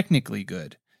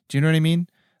good. Do you know what I mean?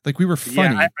 Like we were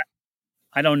funny. Yeah,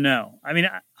 I don't know. I mean,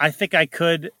 I think I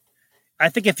could. I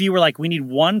think if you were like, we need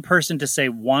one person to say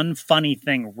one funny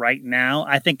thing right now,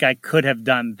 I think I could have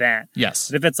done that. Yes.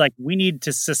 But if it's like, we need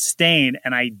to sustain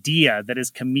an idea that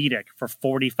is comedic for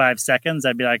 45 seconds,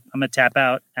 I'd be like, I'm going to tap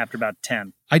out after about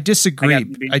 10. I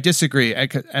disagree.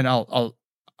 And I'll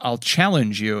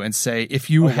challenge you and say, if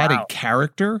you had a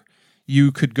character,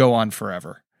 you could go on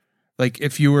forever. Like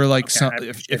if you were like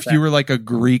if you were like a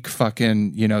Greek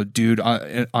fucking, dude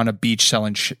on a beach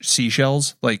selling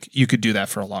seashells, like you could do that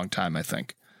for a long time, I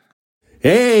think.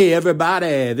 Hey,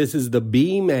 everybody, this is the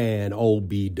B-Man, old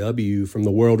BW from the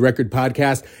World Record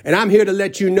Podcast, and I'm here to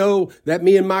let you know that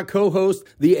me and my co-host,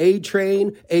 the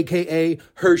A-Train, a.k.a.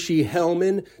 Hershey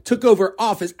Hellman, took over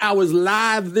Office Hours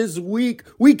Live this week.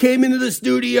 We came into the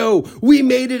studio. We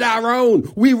made it our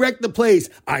own. We wrecked the place.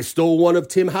 I stole one of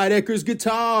Tim Heidecker's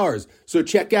guitars. So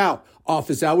check out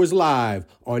Office Hours Live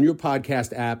on your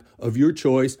podcast app of your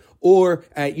choice or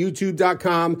at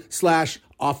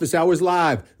youtube.com/Office Hours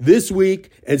Live this week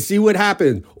and see what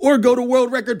happens. Or go to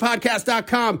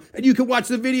worldrecordpodcast.com and you can watch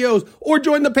the videos or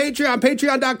join the Patreon,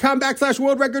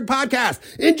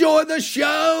 patreon.com/worldrecordpodcast. Enjoy the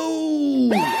show!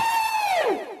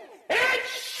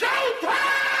 It's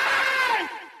showtime!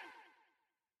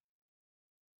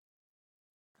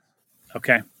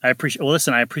 Okay. I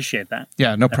appreciate that.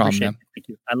 Yeah, no problem, man. Thank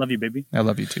you. I love you, baby. I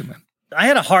love you too, man. I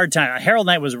had a hard time. Herald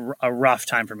Night was a rough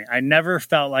time for me. I never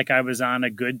felt like I was on a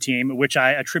good team, which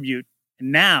I attribute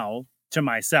now to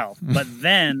myself, but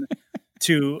then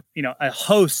to, a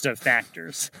host of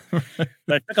factors. But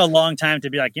it took a long time to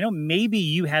be like, maybe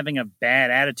you having a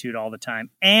bad attitude all the time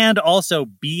and also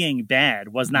being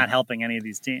bad was not helping any of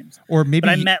these teams. Or maybe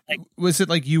was it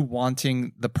like you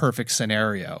wanting the perfect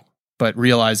scenario, but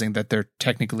realizing that there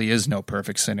technically is no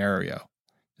perfect scenario?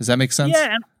 Does that make sense?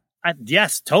 Yeah.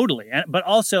 Yes, totally. But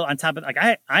also on top of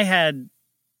I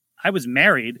was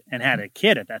married and had a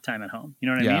kid at that time at home. You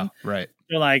know what I mean? Right.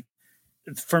 So like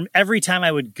from every time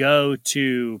I would go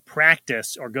to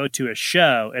practice or go to a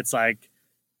show, it's like,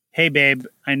 hey babe,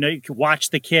 I know you can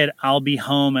watch the kid. I'll be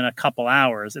home in a couple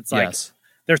hours. It's like,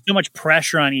 there's so much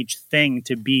pressure on each thing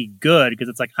to be good because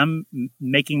it's like I'm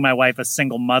making my wife a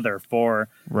single mother for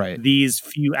these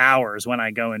few hours when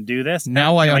I go and do this.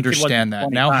 Now I understand that.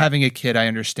 Now having a kid, I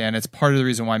understand. It's part of the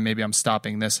reason why maybe I'm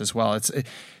stopping this as well. It's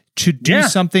to do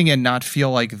something and not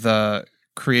feel like the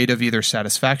creative either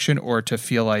satisfaction or to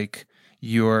feel like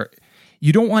you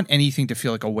don't want anything to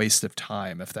feel like a waste of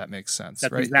time, if that makes sense.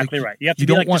 That's right? exactly right. You have to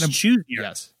just choose here.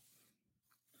 Yes.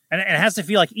 And it has to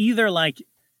feel like either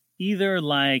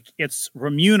it's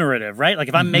remunerative, right? Like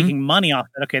if I'm making money off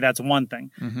it, okay, that's one thing.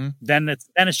 Then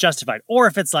it's justified. Or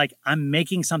if it's like I'm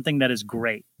making something that is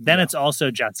great, then it's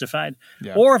also justified.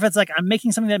 Yeah. Or if it's like I'm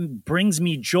making something that brings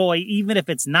me joy, even if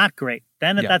it's not great,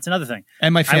 then that's another thing.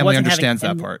 And my family understands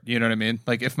that part. You know what I mean?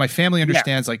 Like if my family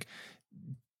understands, like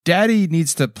Daddy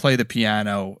needs to play the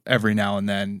piano every now and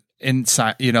then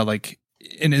inside, like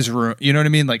in his room. You know what I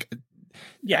mean? Like.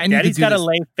 Yeah, Daddy's got to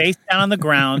lay face down on the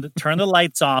ground, turn the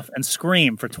lights off, and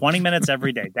scream for 20 minutes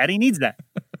every day. Daddy needs that.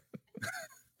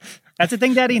 That's the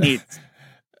thing Daddy needs.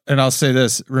 And I'll say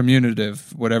this,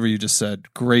 remunerative, whatever you just said,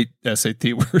 great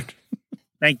SAT word.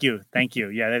 Thank you.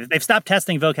 Yeah, they've stopped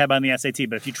testing vocab on the SAT,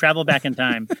 but if you travel back in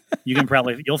time,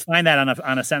 you'll find that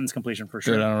on a sentence completion for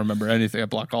sure. Dude, I don't remember anything. I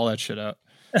block all that shit out.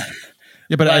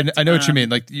 Yeah, but I know what you mean.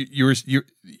 Like you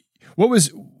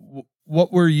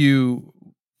what were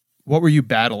you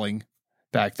battling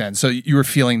back then? So you were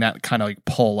feeling that kind of like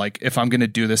pull, like if I'm going to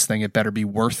do this thing, it better be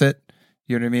worth it.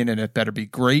 You know what I mean? And it better be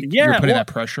great. Yeah, you're putting that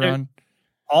pressure on.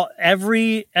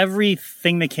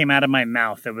 Everything that came out of my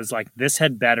mouth, it was like, this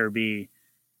had better be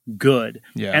good.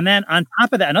 Yeah. And then on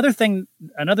top of that,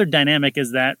 another dynamic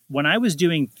is that when I was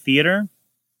doing theater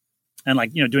and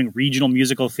like, doing regional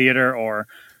musical theater or,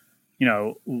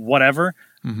 whatever,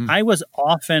 I was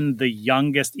often the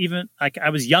youngest, even like I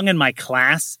was young in my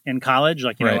class in college.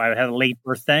 Like, I had a late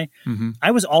birthday.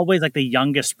 I was always like the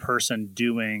youngest person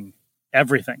doing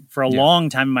everything for a long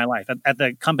time in my life. At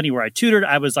the company where I tutored,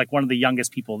 I was like one of the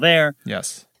youngest people there.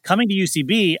 Yes. Coming to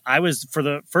UCB, I was, for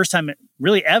the first time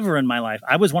really ever in my life,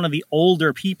 I was one of the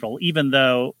older people, even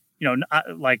though,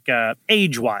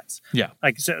 age-wise. Yeah.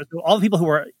 Like, so all the people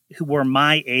who were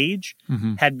my age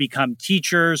had become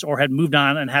teachers or had moved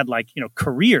on and had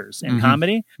careers in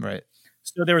comedy. Right.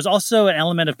 So there was also an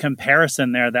element of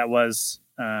comparison there that was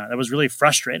really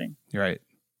frustrating. Right.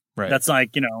 Right. That's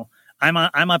like, I'm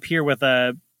up here with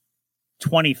a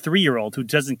 23-year-old who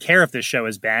doesn't care if this show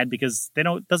is bad because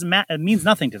doesn't matter. It means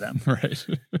nothing to them. Right.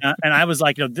 And I was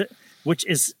like, which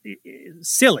is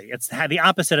silly. It's the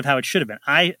opposite of how it should have been.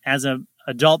 I, as an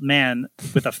adult man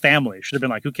with a family, should have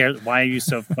been like, who cares? Why are you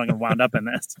so fucking wound up in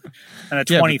this? And a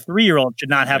 23-year-old should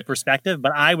not have perspective.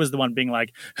 But I was the one being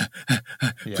like,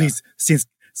 please,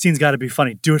 scene's got to be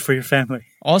funny. Do it for your family.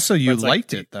 Also, you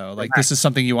liked it though. Like this is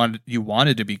something you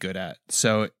wanted to be good at.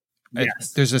 So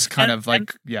there's this kind of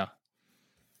like,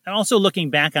 And also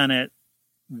looking back on it,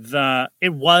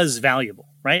 it was valuable,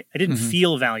 right? I didn't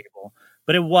feel valuable,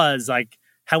 but it was like,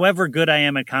 however good I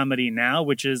am at comedy now,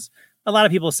 which is a lot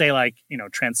of people say like,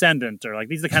 transcendent or like,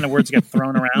 these are the kind of words that get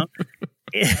thrown around.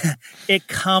 It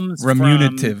comes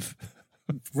remunerative.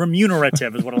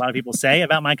 Remunerative is what a lot of people say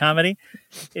about my comedy.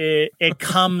 It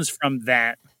comes from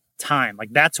that time.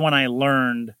 Like that's when I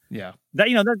learned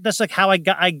that, that's like how I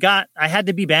had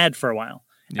to be bad for a while.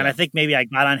 And I think maybe I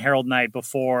got on Harold Night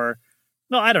before.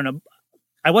 No, I don't know.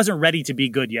 I wasn't ready to be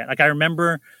good yet. Like I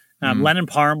remember Lennon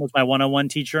Parham was my 101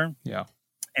 teacher. Yeah.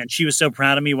 And she was so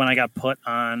proud of me when I got put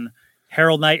on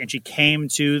Harold Night, and she came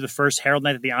to the first Harold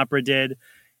Night that the opera did.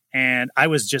 And I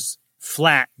was just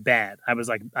flat bad. I was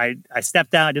like, I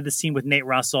stepped out, I did the scene with Nate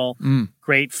Russell,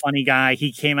 great, funny guy.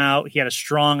 He came out, he had a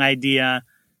strong idea.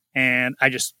 And I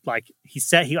just like,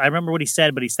 I remember what he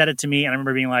said, but he said it to me. And I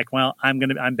remember being like, well, I'm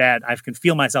bad. I can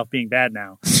feel myself being bad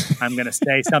now. I'm going to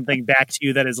say something back to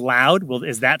you that is loud. Well,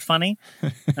 is that funny?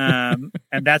 And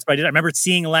that's what I did. I remember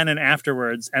seeing Lennon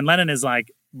afterwards, and Lennon is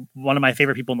like one of my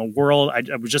favorite people in the world.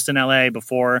 I was just in LA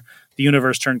before the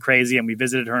universe turned crazy, and we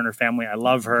visited her and her family. I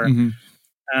love her.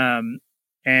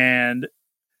 And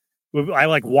I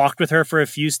like walked with her for a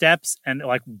few steps and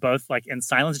like both like in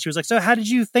silence. And she was like, so how did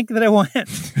you think that I went?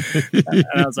 And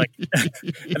I was like,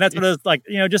 and that's what it was like,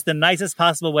 just the nicest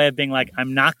possible way of being like,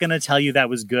 I'm not going to tell you that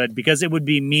was good because it would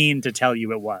be mean to tell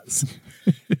you it was.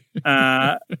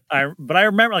 But I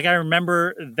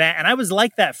remember that. And I was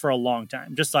like that for a long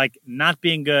time, just like not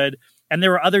being good. And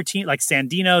there were other teams like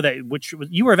Sandino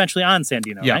you were eventually on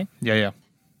Sandino, right? Yeah.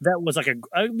 That was like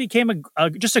became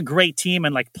just a great team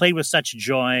and like played with such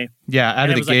joy. Yeah,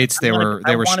 out of the gates, they were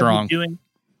strong.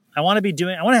 I want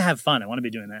to have fun. I want to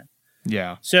be doing that.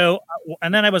 Yeah. So,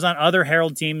 and then I was on other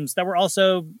Herald teams that were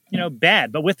also,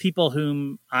 bad, but with people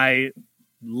whom I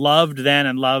loved then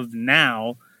and love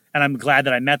now. And I'm glad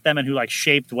that I met them and who like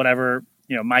shaped whatever,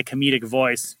 my comedic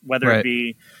voice, whether it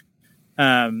be,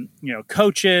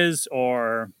 coaches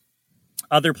or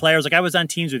other players. Like I was on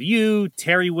teams with you,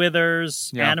 Terry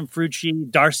Withers, Adam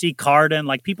Frucci, Darcy Carden,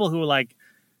 like people who like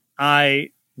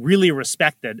I really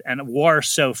respected and were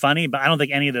so funny, but I don't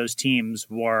think any of those teams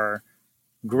were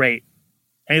great.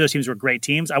 Any of those teams were great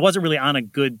teams. I wasn't really on a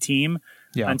good team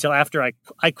until after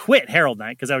I quit Harold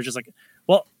Night because I was just like,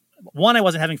 well, one, I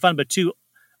wasn't having fun, but two,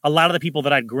 a lot of the people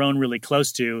that I'd grown really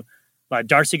close to,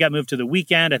 Darcy got moved to the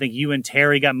Weekend. I think you and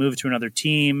Terry got moved to another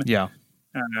team. Yeah.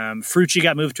 Frucci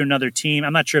got moved to another team.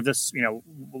 I'm not sure if this,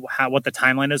 what the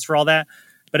timeline is for all that,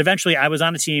 but eventually I was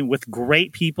on a team with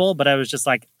great people, but I was just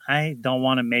like, I don't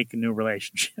want to make new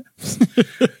relationships.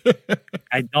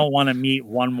 I don't want to meet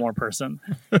one more person.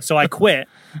 So I quit.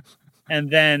 And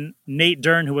then Nate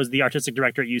Dern, who was the artistic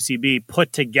director at UCB,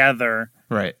 put together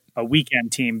a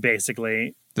Weekend team,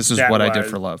 basically. This is What I Did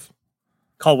for Love.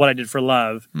 Called What I Did for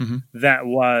Love. That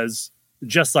was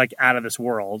just like out of this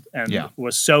world and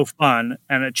was so fun.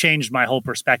 And it changed my whole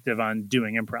perspective on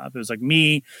doing improv. It was like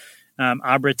me,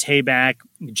 Abra Tabak,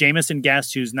 Jameson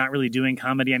Guest, who's not really doing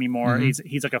comedy anymore.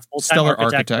 He's like a full-time stellar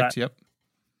architect. Yep.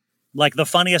 Like the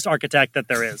funniest architect that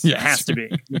there is. It has to be.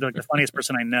 He's like the funniest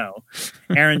person I know.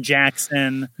 Aaron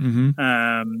Jackson,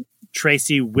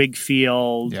 Tracy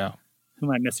Wigfield. Yeah. Who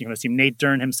am I missing from this team? Nate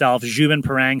Dern himself, Jubin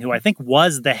Parang, who I think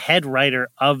was the head writer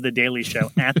of The Daily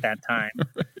Show at that time.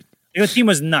 The team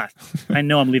was nuts. I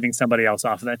know I'm leaving somebody else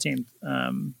off of that team.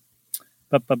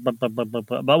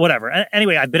 But whatever.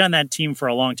 Anyway, I've been on that team for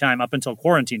a long time, up until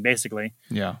quarantine, basically.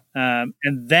 Yeah. And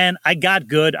then I got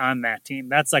good on that team.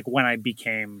 That's like when I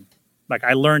became, like,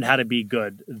 I learned how to be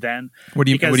good then. What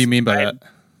do you mean by that?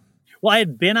 Well, I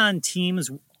had been on teams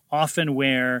often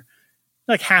where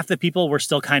like half the people were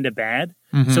still kind of bad.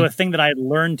 So a thing that I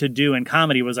learned to do in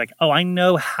comedy was like, oh, I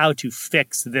know how to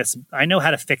fix this. I know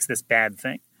how to fix this bad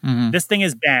thing. This thing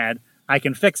is bad. I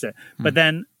can fix it. But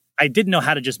then I didn't know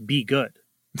how to just be good.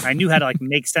 I knew how to like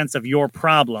make sense of your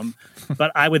problem,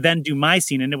 but I would then do my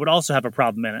scene and it would also have a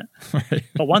problem in it. Right.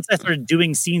 But once I started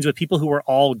doing scenes with people who were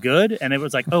all good, and it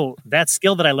was like, oh, that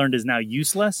skill that I learned is now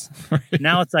useless. Right.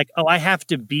 Now it's like, oh, I have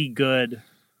to be good.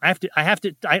 I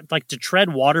like to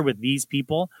tread water with these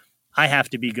people. I have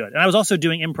to be good. And I was also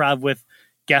doing improv with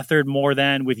Gethard more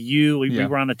than with you. We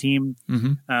were on a team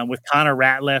with Connor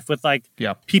Ratliff, with like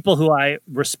people who I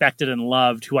respected and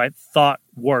loved, who I thought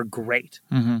were great.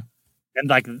 And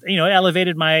like, you know, it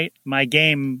elevated my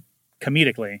game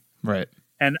comedically. Right.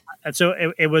 And so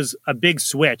it was a big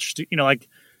switch to, you know, like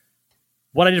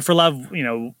What I Did for Love, you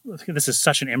know, this is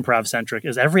such an improv centric.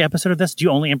 Is every episode of this, do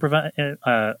you only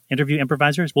interview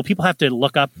improvisers? Will people have to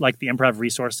look up like the Improv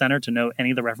Resource Center to know any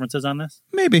of the references on this?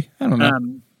 Maybe. I don't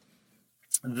know.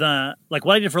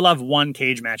 What I Did for Love won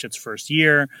Cage Match its first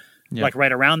year. Yep. Like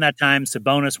right around that time,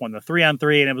 Sabonis won the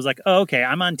 3-on-3, and it was like, oh, okay,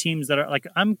 I'm on teams that are like,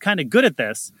 I'm kind of good at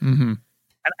this.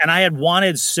 And I had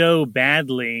wanted so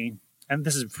badly, and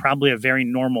this is probably a very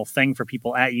normal thing for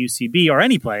people at UCB or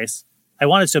any place, I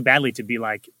wanted so badly to be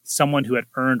like someone who had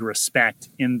earned respect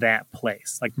in that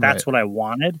place. Like that's what I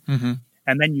wanted.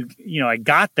 And then you know, I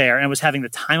got there and was having the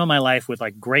time of my life with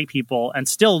like great people, and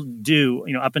still do,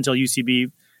 you know, up until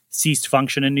UCB ceased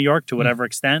function in New York to whatever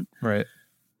extent. Right.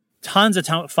 Tons of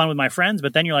fun with my friends,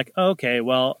 but then you're like, oh, okay,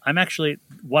 well, I'm actually,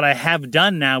 what I have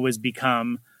done now is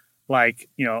become like,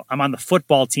 you know, I'm on the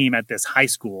football team at this high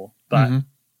school, but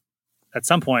at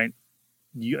some point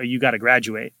you got to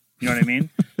graduate. You know what I mean?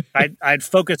 I'd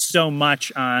focused so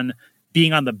much on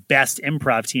being on the best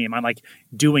improv team, on like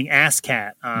doing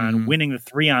ASCAT, on winning the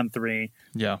 3-on-3.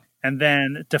 Yeah. And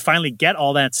then to finally get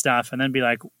all that stuff and then be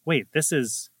like, wait, this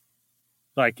is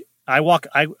like, I walk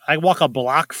a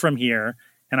block from here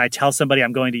and I tell somebody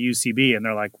I'm going to UCB and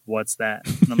they're like, what's that?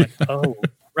 And I'm like, oh,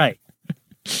 right.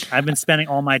 I've been spending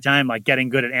all my time like getting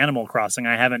good at Animal Crossing.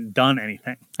 I haven't done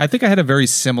anything. I think I had a very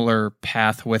similar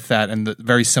path with that, and the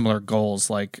very similar goals.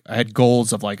 Like I had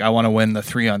goals of like, I want to win the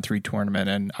 3-on-3 tournament,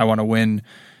 and I want to win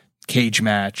Cage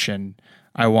Match, and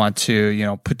I want to, you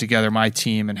know, put together my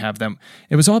team and have them.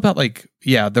 It was all about like,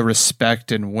 the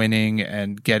respect and winning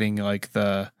and getting like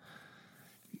the,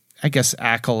 I guess,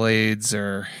 accolades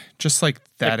or just like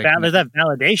that. There's that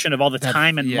validation of all the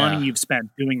time and money you've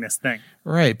spent doing this thing.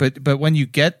 Right. But when you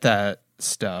get that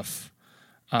stuff,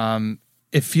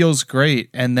 it feels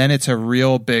great. And then it's a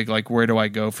real big, like, where do I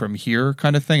go from here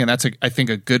kind of thing. And that's, I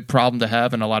think, a good problem to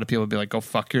have. And a lot of people would be like, go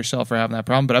fuck yourself for having that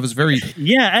problem. But I was very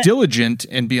diligent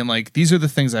in being like, these are the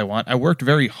things I want. I worked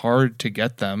very hard to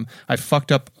get them. I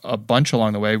fucked up a bunch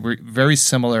along the way. We're very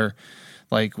similar.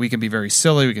 Like, we can be very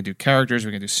silly, we can do characters,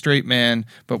 we can do straight man,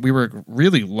 but we were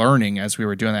really learning as we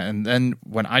were doing that. And then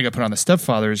when I got put on the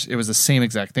Stepfathers, it was the same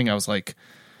exact thing. I was like,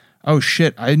 oh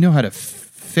shit, I know how to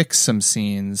fix some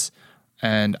scenes,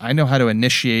 and I know how to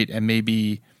initiate and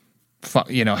maybe,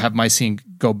 have my scene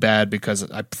go bad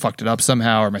because I fucked it up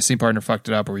somehow, or my scene partner fucked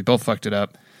it up, or we both fucked it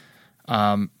up.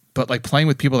 But like playing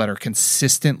with people that are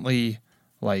consistently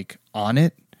like on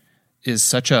it is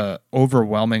such a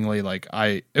overwhelmingly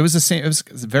it was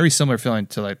a very similar feeling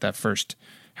to like that first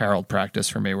Harold practice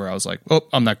for me, where I was like, oh,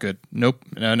 I'm not good. Nope.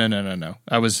 No. I'm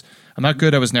not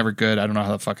good. I was never good. I don't know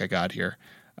how the fuck I got here.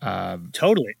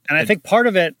 Totally. And I think part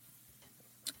of it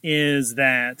is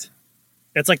that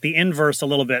it's like the inverse a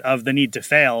little bit of the need to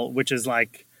fail, which is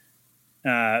like,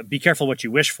 be careful what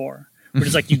you wish for, which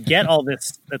is like, you get all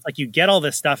this, it's like you get all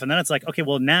this stuff. And then it's like, okay,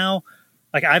 well now,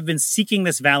 like I've been seeking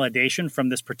this validation from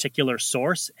this particular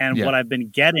source, and what I've been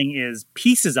getting is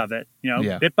pieces of it,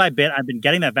 bit by bit. I've been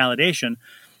getting that validation.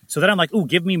 So then I'm like, ooh,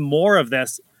 give me more of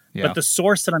this. Yeah. But the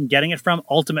source that I'm getting it from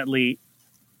ultimately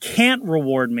can't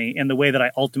reward me in the way that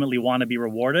I ultimately want to be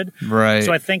rewarded. Right.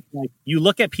 So I think like you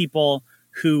look at people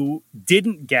who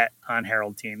didn't get on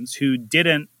Herald teams, who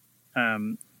didn't,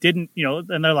 and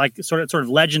they're like sort of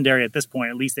legendary at this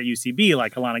point, at least at UCB,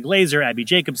 like Alana Glazer, Abby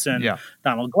Jacobson,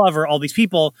 Donald Glover, all these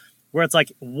people, where it's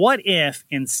like, what if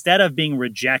instead of being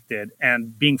rejected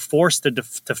and being forced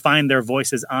to find their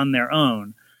voices on their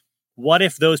own, what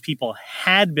if those people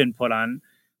had been put on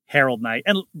Herald Night?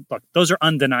 And look, those are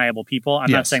undeniable people.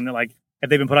 I'm not saying that like if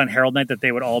they've been put on Herald Night that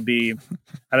they would all be,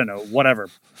 I don't know, whatever,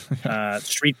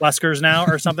 street buskers now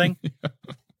or something.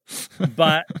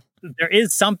 But there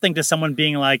is something to someone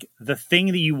being like, the thing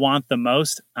that you want the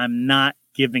most, I'm not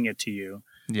giving it to you.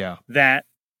 Yeah. That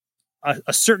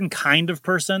a certain kind of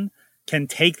person can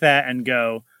take that and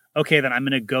go, okay, then I'm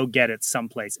going to go get it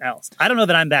someplace else. I don't know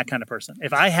that I'm that kind of person.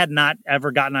 If I had not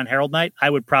ever gotten on Herald Night, I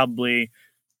would probably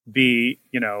be,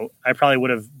 I probably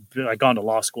would have like gone to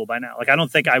law school by now. Like, I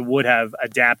don't think I would have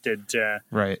adapted to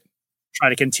try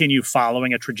to continue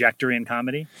following a trajectory in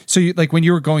comedy. So you, like when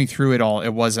you were going through it all, it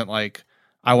wasn't like,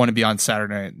 I want to be on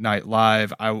Saturday Night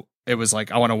Live. It was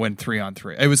like, I want to win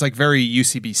 3-on-3. It was like very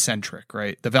UCB centric,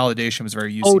 right? The validation was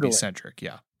very UCB centric.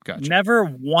 Yeah. Gotcha. Never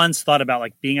once thought about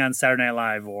like being on Saturday Night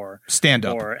Live or stand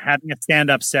up or having a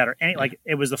stand up set or any, like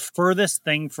it was the furthest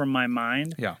thing from my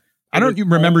mind. Yeah. I don't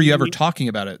remember you ever talking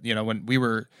about it. When we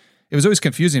were, it was always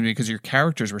confusing to me because your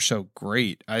characters were so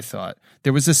great. I thought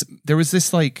there was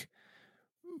this like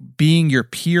being your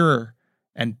peer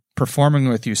and performing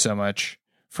with you so much.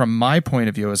 From my point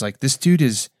of view, I was like, this dude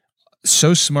is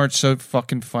so smart, so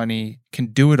fucking funny, can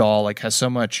do it all, like has so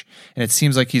much, and it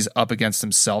seems like he's up against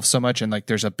himself so much, and like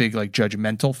there's a big like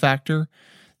judgmental factor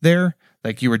there.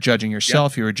 Like you were judging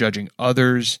yourself, you were judging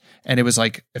others, and it was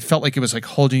like, it felt like it was like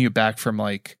holding you back from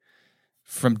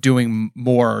doing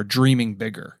more or dreaming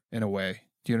bigger in a way.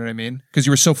 Do you know what I mean? Because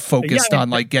you were so focused on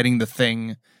like getting the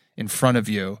thing in front of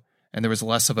you, and there was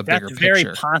less of a bigger picture. That's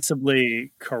very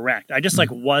possibly correct. I just like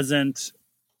wasn't.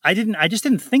 I just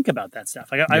didn't think about that stuff.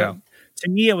 Like to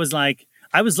me, it was like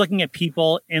I was looking at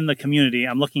people in the community.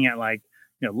 I'm looking at like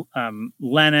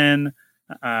Lennon,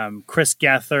 Chris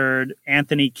Gethard,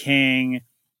 Anthony King,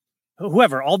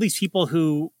 whoever. All these people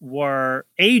who were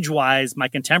age-wise my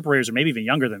contemporaries, or maybe even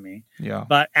younger than me. Yeah.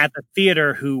 But at the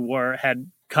theater, who had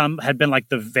been like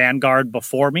the vanguard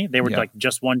before me. They were like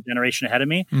just one generation ahead of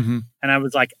me, and I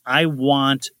was like, I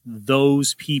want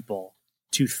those people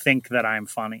to think that I'm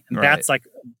funny. And that's like,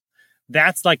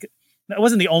 that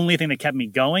wasn't the only thing that kept me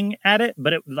going at it,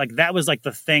 but that was like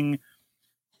the thing.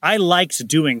 I liked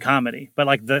doing comedy, but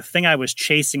like the thing I was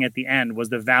chasing at the end was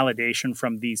the validation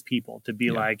from these people to be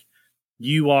like,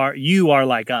 you are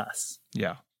like us.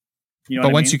 Yeah.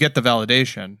 But once you get the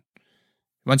validation,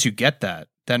 once you get that,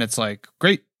 then it's like,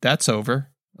 great, that's over.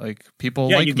 Like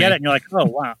people like you get it and you're like, oh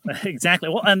wow. Exactly.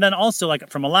 Well, and then also like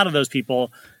from a lot of those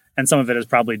people, and some of it is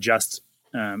probably just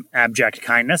abject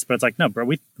kindness, but it's like, no, bro,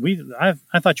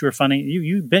 I thought you were funny.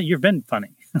 You've been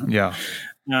funny. Yeah.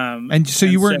 And so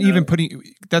you weren't even putting,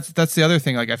 that's the other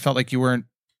thing. Like I felt like you weren't,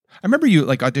 I remember you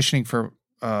like auditioning for,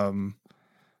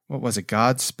 what was it?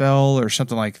 Godspell or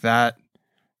something like that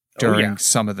during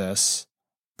some of this,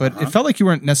 but it felt like you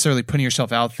weren't necessarily putting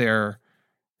yourself out there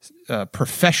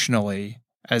professionally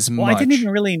as much. I didn't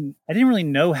really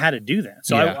know how to do that.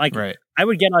 So I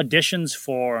would get auditions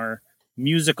for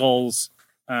musicals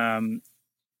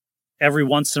every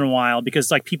once in a while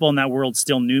because like people in that world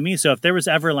still knew me. So if there was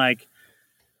ever like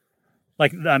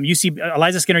UCB,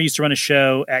 Eliza Skinner used to run a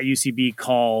show at UCB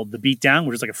called The Beatdown,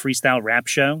 which is like a freestyle rap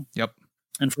show. Yep.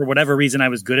 And for whatever reason, I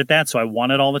was good at that, so I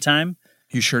won it all the time.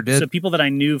 You sure did. So people that I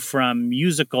knew from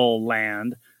musical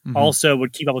land also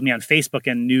would keep up with me on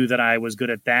Facebook and knew that I was good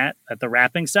at that, at the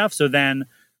rapping stuff. So then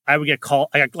I would get called.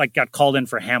 I got called in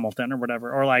for Hamilton or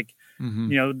whatever, or like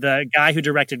the guy who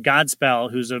directed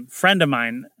Godspell, who's a friend of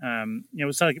mine.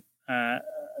 It's like the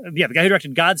guy who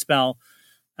directed Godspell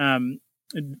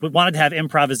wanted to have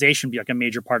improvisation be like a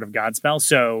major part of Godspell.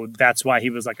 So that's why he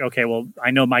was like, okay, well,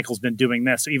 I know Michael's been doing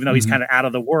this. So even though he's kind of out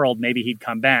of the world, maybe he'd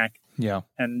come back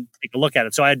and take a look at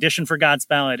it. So I auditioned for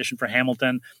Godspell. I auditioned for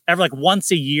Hamilton. Every like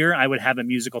once a year, I would have a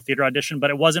musical theater audition, but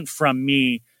it wasn't from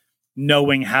me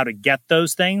knowing how to get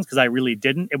those things because I really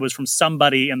didn't. It was from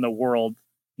somebody in the world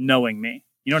knowing me.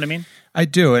 You know what I mean? I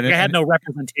do. And I had no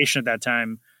representation at that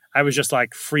time. I was just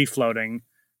like free floating,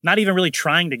 not even really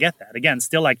trying to get that. Again,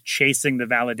 still like chasing the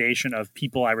validation of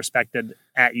people I respected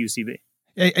at UCB.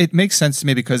 It makes sense to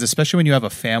me because especially when you have a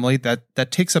family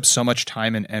that takes up so much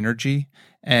time and energy,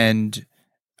 and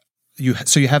you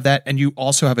have that, and you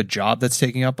also have a job that's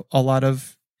taking up a lot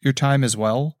of your time as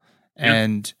well.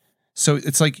 And So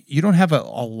it's like you don't have a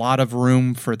lot of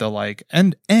room for the like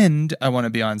and I want to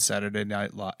be on Saturday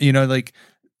Night Live. You know, like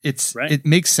it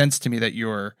makes sense to me that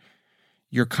your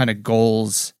kind of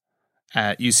goals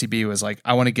at UCB was like,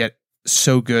 I want to get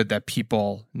so good that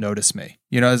people notice me.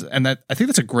 You know, and that I think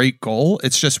that's a great goal.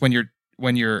 It's just when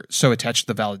you're so attached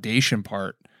to the validation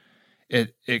part,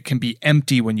 it can be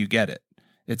empty when you get it.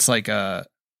 It's like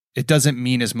it doesn't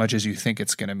mean as much as you think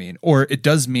it's going to mean, or it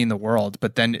does mean the world,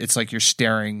 but then it's like you're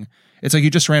staring. It's like you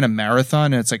just ran a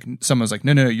marathon and it's like someone's like,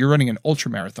 no, you're running an ultra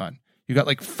marathon. You got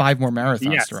like 5 more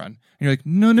marathons to run. And you're like,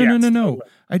 no. Totally.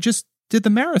 I just did the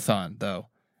marathon though.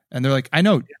 And they're like, I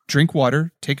know, drink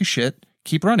water, take a shit,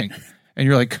 keep running. And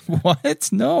you're like, what?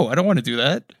 No, I don't want to do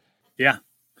that. Yeah.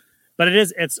 But I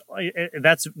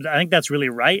think that's really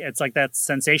right. It's like that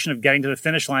sensation of getting to the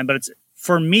finish line, but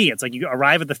for me, it's like you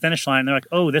arrive at the finish line and they're like,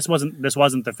 oh, this wasn't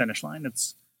the finish line.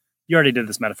 You already did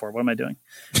this metaphor. What am I doing?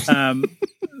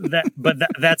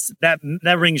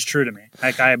 That rings true to me.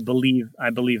 Like I believe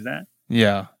that.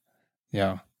 Yeah.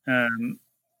 And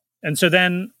so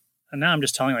then, and now I'm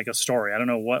just telling like a story. I don't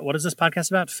know what is this podcast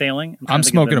about? Failing? I'm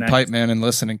smoking a pipe, man, and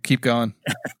listening. Keep going.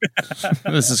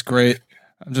 This is great.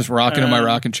 I'm just rocking in my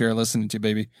rocking chair listening to you,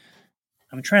 baby.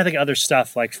 I'm trying to think of other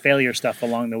stuff, like failure stuff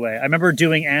along the way. I remember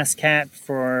doing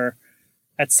ASCAT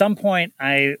at some point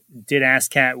I did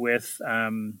ASCAT with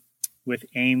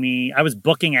Amy. I was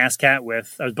booking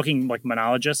like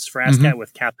monologists for ASCAT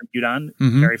with Captain Udon,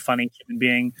 very funny human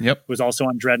being. Yep. Who was also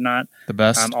on Dreadnought. The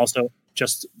best. Also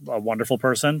just a wonderful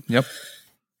person. Yep.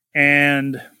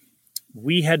 And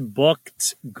we had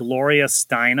booked Gloria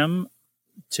Steinem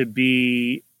to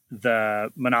be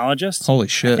the monologist. Holy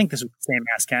shit. I think this was the same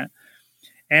ASCAT.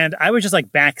 And I was just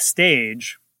like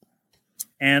backstage.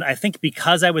 And I think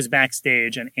because I was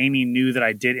backstage and Amy knew that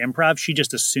I did improv, she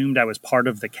just assumed I was part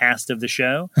of the cast of the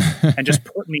show and just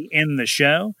put me in the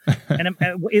show. And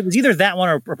it was either that one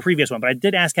or a previous one, but I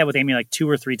did ASCAT with Amy like 2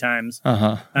 or 3 times.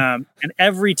 And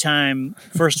every time,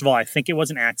 first of all, I think it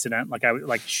was an accident.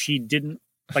 She didn't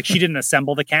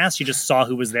assemble the cast. She just saw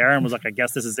who was there and was like, I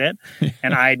guess this is it.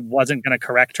 And I wasn't going to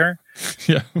correct her.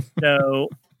 Yeah. So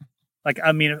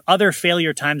other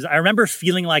failure times, I remember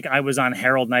feeling like I was on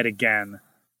Herald Night again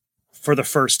for the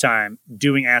first time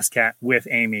doing ASCAT with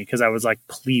Amy. Cause I was like,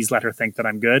 please let her think that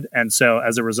I'm good. And so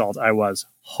as a result, I was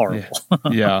horrible.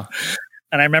 Yeah.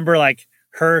 And I remember like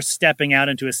her stepping out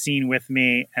into a scene with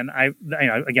me. And I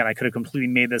could have completely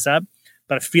made this up,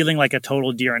 but feeling like a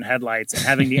total deer in headlights and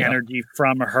having the energy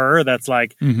from her that's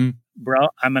like, bro,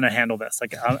 I'm going to handle this.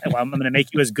 Like, I'm going to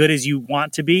make you as good as you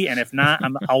want to be. And if not,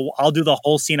 I'll do the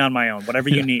whole scene on my own, whatever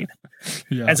you need.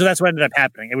 Yeah. And so that's what ended up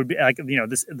happening. It would be like,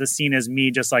 the scene is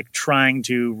me just like trying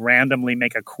to randomly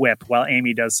make a quip while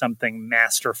Amy does something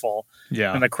masterful.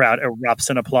 Yeah. And the crowd erupts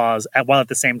in applause while at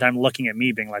the same time looking at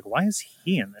me being like, why is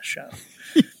he in this show?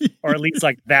 Or at least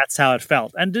like, that's how it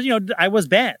felt. And, I was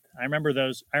bad. I remember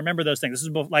those things. This is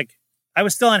both like, I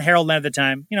was still on Herald Night at the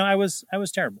time. I was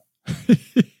terrible.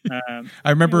 I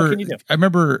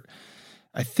remember,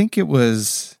 I think it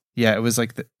was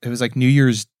like New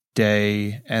Year's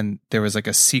Day, and there was like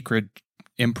a secret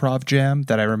improv jam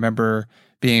that I remember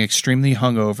being extremely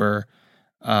hungover.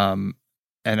 And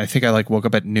I think I like woke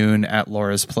up at noon at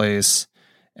Laura's place,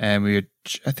 and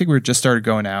I think we just started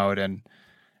going out, and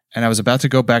I was about to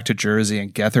go back to Jersey,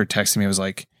 and Gether texted me. It was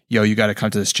like, yo, you got to come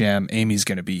to this jam. Amy's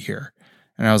going to be here.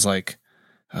 And I was like,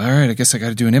 all right, I guess I got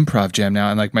to do an improv jam now.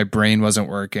 And like my brain wasn't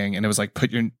working, and it was like,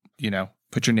 put your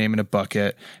name in a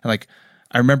bucket. And like,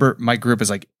 I remember my group is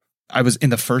like, I was in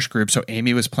the first group. So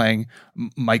Amy was playing,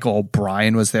 Michael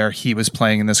O'Brien was there. He was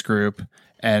playing in this group.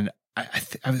 And I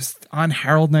was on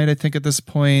Herald Night, I think at this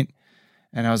point.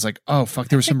 And I was like, oh fuck,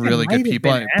 there were some really good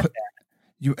people.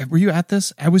 Were you at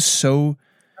this? I was so,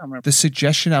 the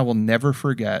suggestion I will never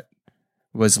forget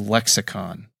was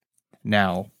Lexicon.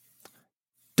 Now,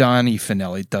 Donnie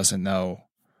Finelli doesn't know,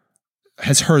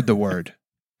 has heard the word,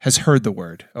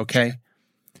 okay?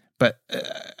 But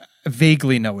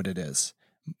vaguely know what it is.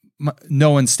 No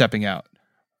one's stepping out.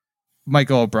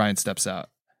 Michael O'Brien steps out.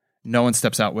 No one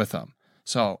steps out with him.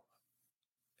 So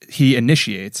he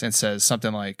initiates and says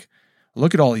something like,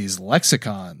 look at all these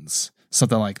lexicons,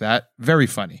 something like that. Very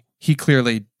funny. He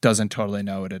clearly doesn't totally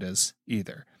know what it is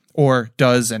either, or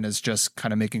does and is just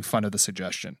kind of making fun of the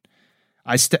suggestion.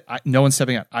 No one's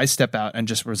stepping out. I step out and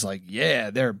just was like,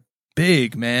 yeah, they're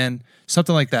big, man.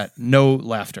 Something like that. No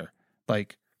laughter.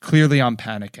 Like, clearly I'm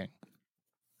panicking.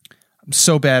 I'm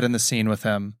so bad in the scene with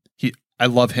him. I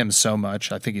love him so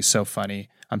much. I think he's so funny.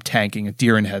 I'm tanking a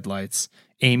deer in headlights.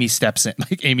 Amy steps in,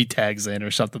 like Amy tags in or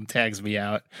something, tags me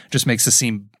out. Just makes the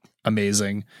scene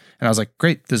amazing. And I was like,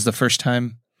 great. This is the first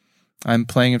time I'm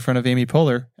playing in front of Amy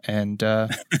Poehler, and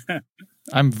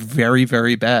I'm very,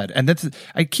 very bad. And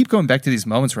I keep going back to these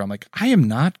moments where I'm like, I am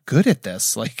not good at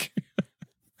this. Like,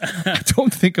 I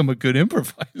don't think I'm a good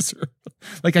improviser.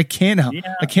 Like, I can't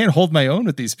hold my own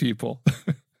with these people.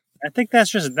 I think that's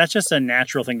just a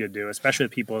natural thing to do, especially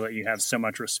with people that you have so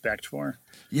much respect for.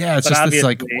 Yeah, it's just this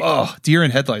like, whoa, deer in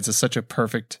headlights is such a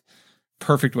perfect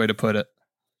way to put it.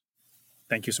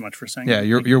 Thank you so much for saying that.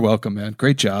 Yeah, you're welcome, man.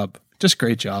 Great job. Just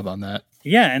great job on that.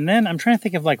 Yeah, and then I'm trying to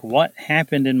think of like what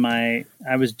happened in I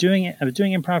was doing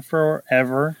improv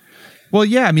forever. Well,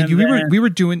 yeah, I mean,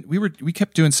 we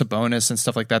kept doing Sabonis and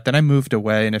stuff like that. Then I moved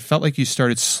away, and it felt like you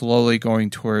started slowly going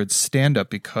towards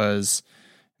stand-up because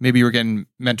maybe you were getting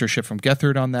mentorship from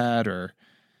Gethard on that, or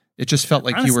it just felt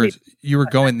like honestly, you were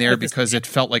going there because it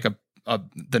felt like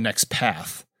the next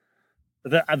path.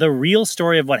 The real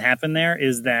story of what happened there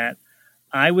is that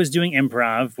I was doing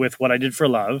improv with What I Did for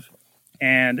Love,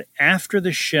 and after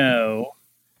the show,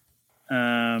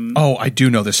 I do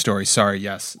know this story. Sorry,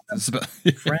 yes,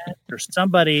 friend or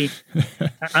somebody.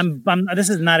 This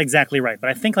is not exactly right, but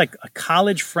I think like a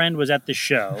college friend was at the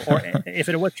show, or if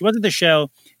she wasn't at the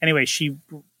show anyway.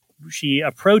 She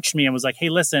approached me and was like, "Hey,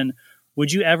 listen,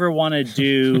 would you ever want to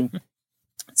do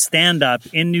stand up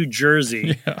in New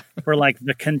Jersey for like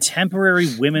the Contemporary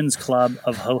Women's Club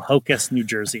of Hohokus, New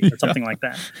Jersey, or something like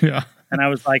that?" Yeah, and I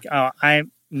was like, "Oh,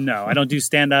 No, I don't do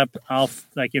stand-up. If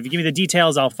you give me the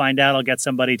details, I'll find out. I'll get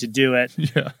somebody to do it.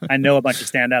 Yeah. I know a bunch of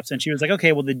stand-ups." And she was like,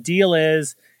 "Okay, well, the deal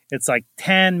is it's like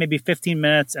 10, maybe 15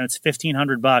 minutes, and it's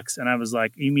 $1,500. And I was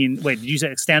like, "You mean, wait, did you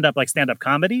say stand-up like stand-up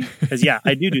comedy?" Because, yeah,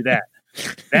 I do that.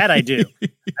 That I do.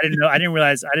 I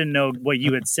didn't know what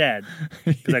you had said.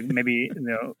 Because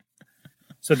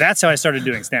So that's how I started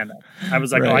doing stand-up. I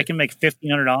was like, right. "Oh, I can make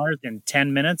 $1,500 in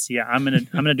 10 minutes. Yeah, I'm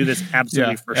gonna do this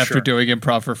absolutely for sure." After doing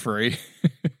improv for free.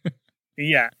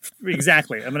 Yeah,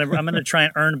 exactly. I'm gonna try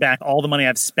and earn back all the money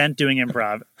I've spent doing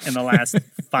improv in the last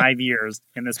 5 years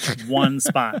in this one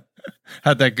spot.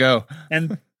 How'd that go?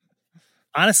 And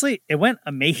honestly, it went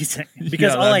amazing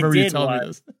because all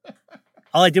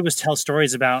I did was tell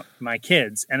stories about my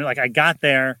kids, and like I got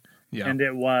there, and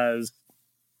it was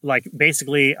like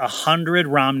basically 100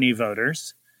 Romney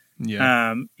voters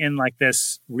in like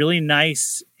this really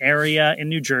nice area in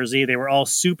New Jersey. They were all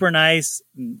super nice,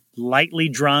 lightly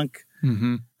drunk.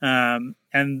 Mm-hmm.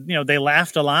 And they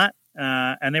laughed a lot.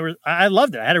 And I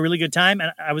loved it. I had a really good time,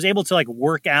 and I was able to like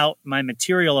work out my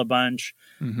material a bunch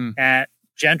at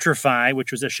Gentrify,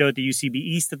 which was a show at the UCB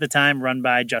East at the time, run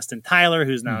by Justin Tyler,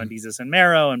 who's now in Jesus and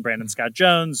Marrow, and Brandon Scott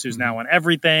Jones, who's now on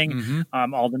Everything,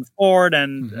 Alden Ford.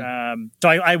 And so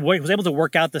I was able to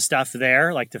work out the stuff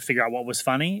there, like to figure out what was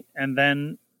funny. And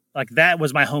then like that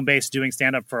was my home base doing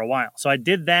stand-up for a while. So I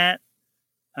did that.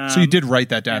 So you did write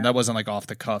that down. Yeah. That wasn't like off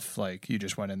the cuff, like you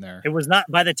just went in there. It was not.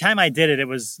 By the time I did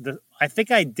it, I think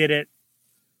I did it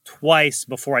twice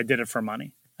before I did it for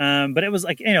money. But it was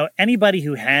like, anybody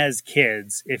who has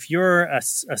kids, if you're a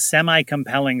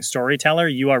semi-compelling storyteller,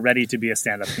 you are ready to be a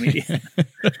stand-up comedian.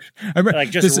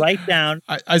 Like just write down.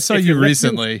 I saw you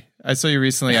recently. I saw you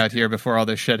recently out here before all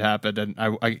this shit happened, and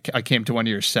I came to one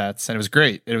of your sets, and it was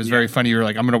great. It was very funny. You were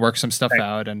like, "I'm going to work some stuff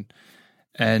out," and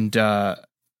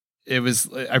it was.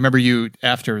 I remember you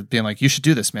after being like, "You should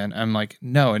do this, man." I'm like,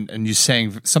 "No," and you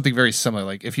saying something very similar,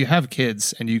 like, "If you have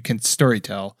kids and you can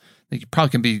storytell, like you probably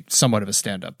can be somewhat of a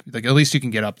stand-up. Like at least you can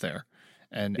get up there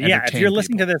and if you're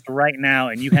listening to this right now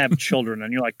and you have children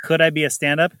and you're like, could I be a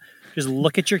stand-up? Just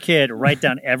look at your kid, write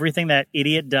down everything that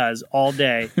idiot does all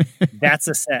day. That's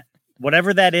a set.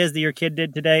 Whatever that is that your kid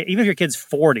did today, even if your kid's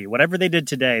 40, whatever they did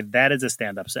today, that is a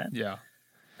stand-up set. Yeah.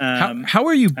 How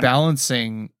are you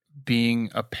balancing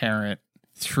being a parent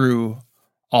through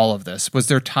all of this? Was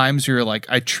there times where you're like,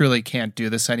 I truly can't do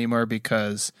this anymore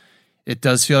because it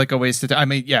does feel like a waste of time? I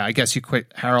mean, yeah, I guess you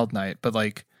quit Harold Night, but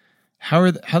like, how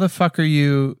the fuck are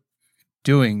you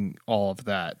doing all of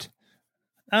that?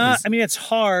 I mean, it's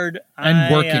hard.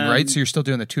 And working, right? So you're still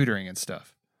doing the tutoring and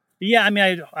stuff. Yeah, I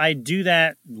mean, I do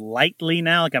that lightly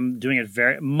now. Like I'm doing it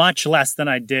very much less than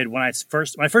I did when I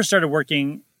first started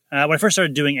working. When I first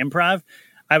started doing improv,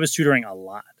 I was tutoring a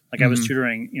lot. Like I was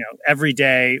tutoring, every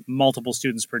day, multiple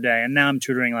students per day, and now I'm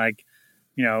tutoring like,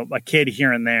 a kid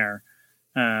here and there.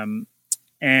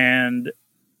 And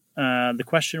the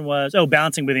question was,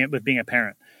 balancing with being a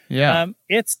parent. Yeah.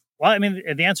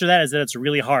 The answer to that is that it's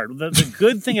really hard. The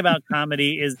good thing about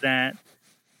comedy is that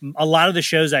a lot of the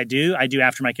shows I do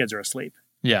after my kids are asleep.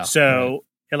 Yeah. So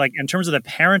like in terms of the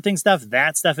parenting stuff,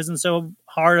 that stuff isn't so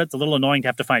hard. It's a little annoying to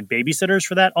have to find babysitters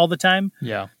for that all the time.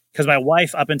 Yeah. because my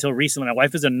wife, up until recently, my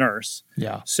wife is a nurse.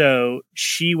 Yeah. So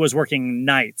she was working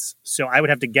nights. So I would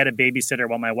have to get a babysitter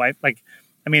while my wife,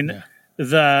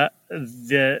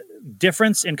 the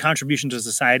difference in contribution to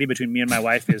society between me and my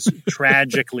wife is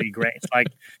tragically great. Like,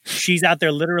 she's out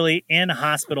there literally in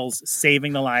hospitals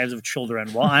saving the lives of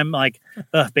children, while I'm like,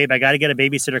 ugh, babe, I got to get a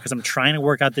babysitter because I'm trying to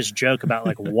work out this joke about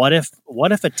like, what if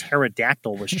a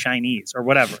pterodactyl was Chinese or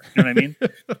whatever? You know what I mean?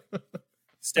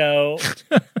 So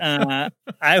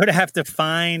I would have to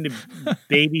find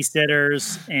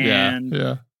babysitters,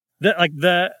 and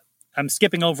I'm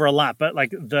skipping over a lot, but like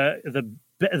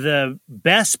the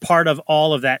best part of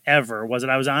all of that ever was that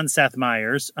I was on Seth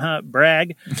Meyers,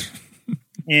 brag,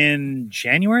 in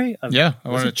January of I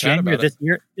wanted to chat about this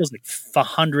year. It feels like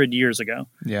 100 years ago.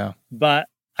 Yeah. But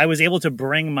I was able to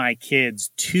bring my kids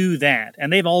to that,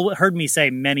 and they've all heard me say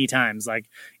many times, like,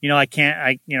 I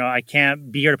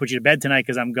can't be here to put you to bed tonight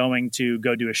because I'm going to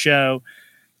go do a show.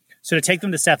 So to take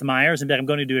them to Seth Meyers and be like, I'm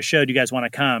going to do a show. Do you guys want to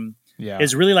come? Yeah.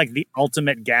 Is really like the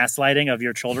ultimate gaslighting of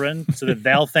your children, so that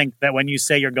they'll think that when you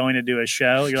say you're going to do a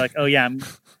show, you're like, oh yeah,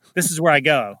 this is where I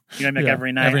go.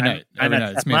 Every night. I'm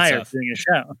at Seth Meyers doing a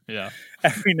show. Yeah.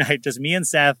 Every night, just me and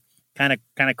Seth kind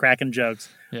of cracking jokes.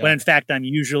 Yeah. When in fact I'm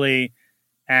usually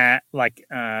at like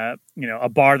a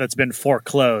bar that's been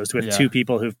foreclosed with two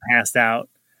people who've passed out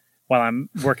while I'm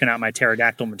working out my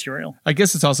pterodactyl material. I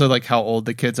guess it's also like how old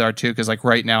the kids are too, because like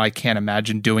right now I can't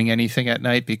imagine doing anything at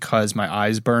night because my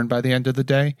eyes burn by the end of the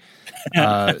day.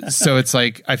 So it's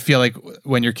like, I feel like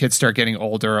when your kids start getting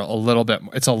older,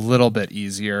 it's a little bit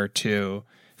easier to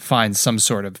find some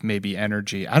sort of maybe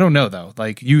energy. I don't know though.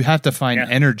 Like, you have to find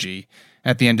energy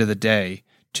at the end of the day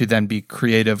to then be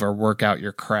creative or work out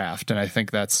your craft. And I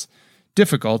think that's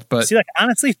difficult, but see, like,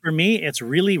 honestly, for me, it's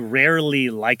really rarely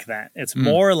like that. It's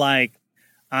more like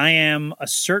I am a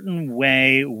certain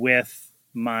way with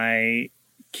my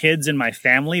kids and my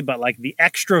family, but like the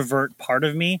extrovert part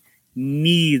of me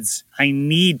I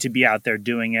need to be out there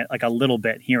doing it like a little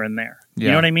bit here and there. You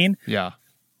know what I mean? Yeah,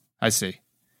 I see.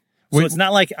 So it's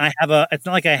not like I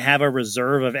have a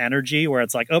reserve of energy where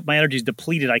it's like, oh, my energy's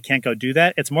depleted, I can't go do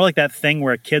that. It's more like that thing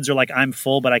where kids are like, I'm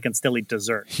full, but I can still eat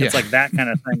dessert. Yeah. It's like that kind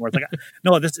of thing where it's like,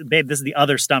 no, this is the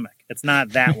other stomach. It's not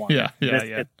that one.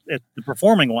 It's the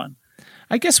performing one.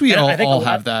 I guess we all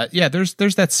have that. Yeah, there's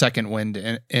that second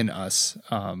wind in us.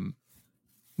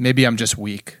 Maybe I'm just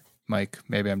weak, Mike.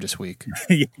 Maybe I'm just weak.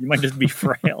 You might just be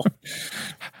frail.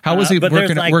 How was he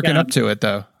working up to it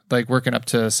though? Like working up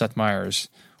to Seth Meyers.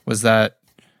 Was that,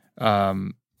 what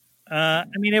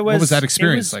was that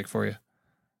experience like for you?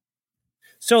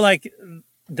 So like,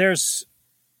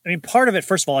 part of it,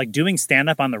 first of all, like doing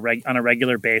stand-up on a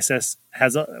regular basis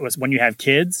was when you have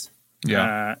kids,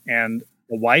 and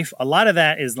a wife. A lot of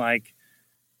that is like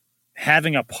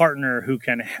having a partner who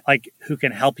can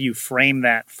help you frame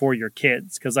that for your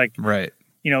kids. Cause like, right.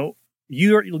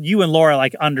 You and Laura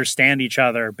like understand each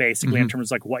other basically in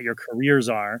terms of like what your careers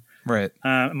are. Right.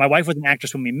 My wife was an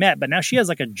actress when we met, but now she has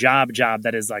like a job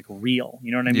that is like real.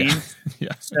 You know what I mean?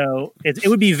 Yeah. So it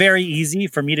would be very easy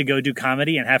for me to go do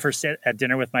comedy and have her sit at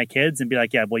dinner with my kids and be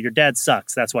like, yeah, well, your dad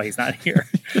sucks. That's why he's not here.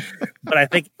 But I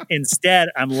think instead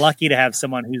I'm lucky to have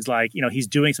someone who's like, he's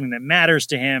doing something that matters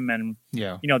to him and,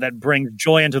 that brings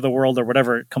joy into the world or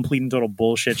whatever complete and total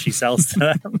bullshit she sells to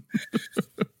them.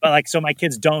 But like, so my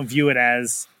kids don't view it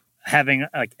as having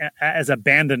like as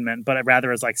abandonment, but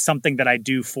rather as like something that I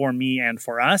do for me and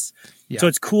for us. Yeah. So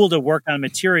it's cool to work on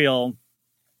material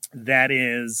that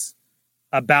is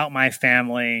about my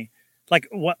family. Like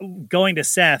going to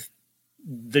Seth,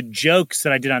 the jokes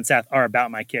that I did on Seth are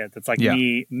about my kids. It's like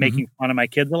me making fun of my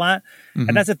kids a lot.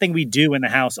 And that's the thing we do in the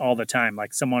house all the time.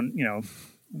 Like someone,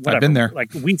 whatever. I've been there.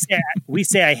 Like we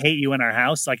say I hate you in our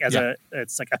house, like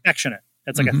it's like affectionate.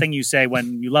 It's like a thing you say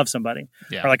when you love somebody,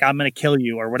 or like I'm going to kill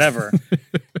you or whatever.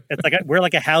 It's like we're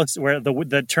like a house where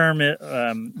the term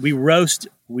we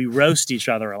roast each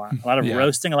other a lot of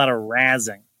roasting, a lot of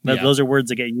razzing. Those are words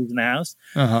that get used in the house.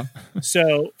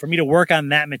 So for me to work on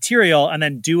that material and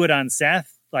then do it on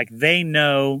Seth, like they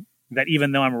know that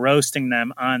even though I'm roasting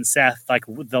them on Seth, like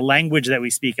the language that we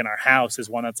speak in our house is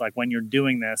one that's like when you're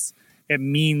doing this, it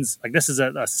means like this is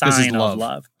a sign of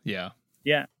love. Yeah.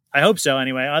 Yeah. I hope so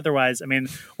anyway. Otherwise,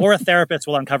 or a therapist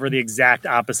will uncover the exact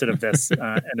opposite of this in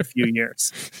a few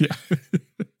years.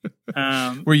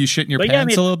 Yeah. Were you shitting your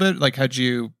pants a little bit? Like, how'd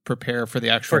you prepare for the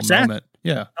actual moment?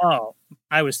 Yeah. Oh,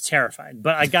 I was terrified,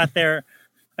 but I got there.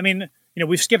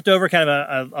 We've skipped over kind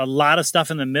of a lot of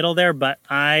stuff in the middle there, but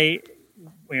I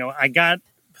got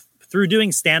through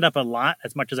doing stand-up a lot,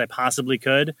 as much as I possibly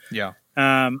could. Yeah.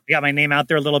 I got my name out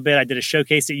there a little bit. I did a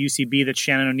showcase at UCB that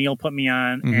Shannon O'Neill put me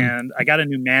on, and I got a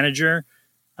new manager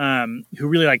who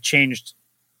really like changed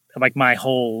like my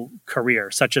whole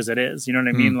career, such as it is. You know what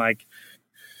I mean? Like,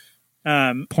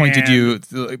 pointed you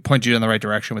in the right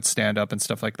direction with stand up and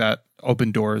stuff like that.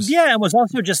 Open doors. Yeah, and was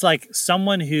also just like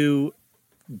someone who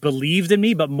believed in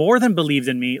me, but more than believed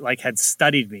in me, like had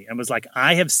studied me and was like,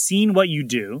 I have seen what you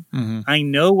do. I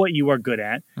know what you are good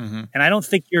at. And I don't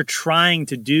think you're trying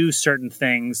to do certain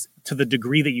things to the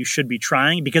degree that you should be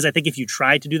trying, because I think if you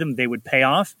tried to do them, they would pay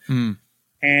off.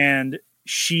 And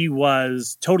she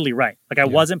was totally right. Like I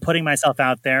wasn't putting myself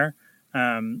out there.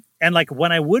 And like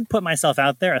when I would put myself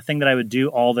out there, a thing that I would do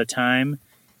all the time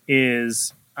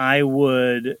is I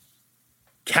would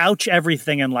couch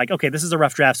everything and like, okay, this is a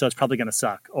rough draft, so it's probably going to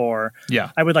suck. Or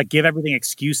I would like give everything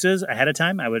excuses ahead of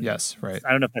time. I would, I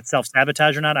don't know if that's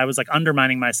self-sabotage or not. I was like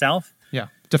undermining myself. Yeah.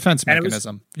 Defense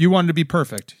mechanism. You wanted to be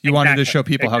perfect. You wanted to show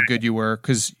people how good you were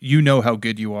because you know how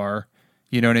good you are.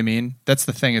 You know what I mean? That's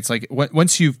the thing. It's like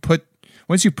once you put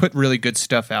really good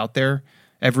stuff out there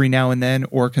every now and then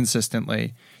or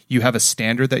consistently, you have a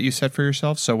standard that you set for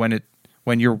yourself. So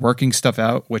when you're working stuff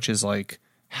out, which is like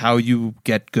how you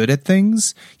get good at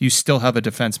things, you still have a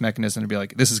defense mechanism to be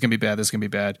like, this is going to be bad. This is going to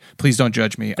be bad. Please don't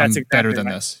judge me. I'm better than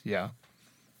this. Yeah.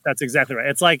 That's exactly right.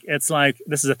 It's like,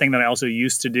 this is a thing that I also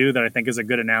used to do that I think is a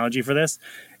good analogy for this.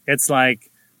 It's like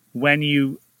when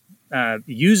you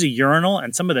use a urinal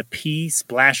and some of the pee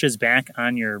splashes back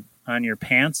on your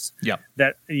pants,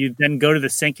 that you then go to the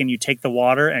sink and you take the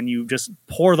water and you just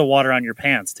pour the water on your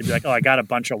pants to be like, oh, I got a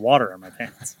bunch of water on my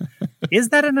pants. Is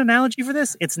that an analogy for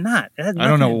this? It's not. It has I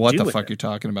don't know what the fuck it. you're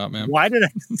talking about, man. Why did I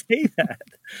say that?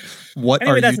 What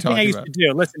anyway, are that's you the talking thing I used about? to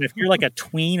do. Listen, if you're like a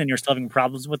tween and you're still having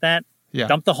problems with that, Yeah.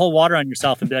 dump the whole water on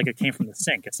yourself and be like, it came from the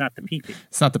sink. It's not the pee-pee.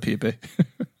 It's not the pee-pee.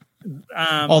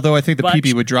 Although I think the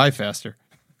pee-pee would dry faster.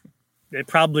 It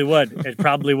probably would. It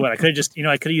probably would. I could have just,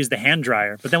 I could have used the hand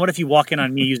dryer. But then what if you walk in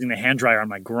on me using the hand dryer on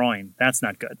my groin? That's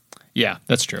not good. Yeah,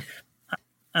 that's true.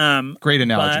 Great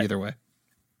analogy either way.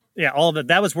 Yeah, all of it.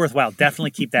 That was worthwhile.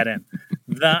 Definitely keep that in.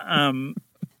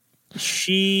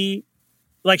 She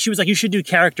was like, you should do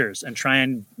characters and try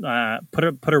and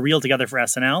put a reel together for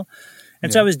SNL.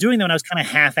 And so I was doing that, and I was kind of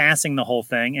half-assing the whole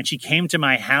thing. And she came to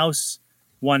my house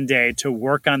one day to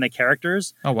work on the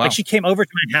characters. Oh, wow. Like she came over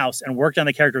to my house and worked on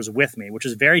the characters with me, which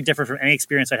is very different from any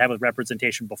experience I'd had with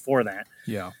representation before that.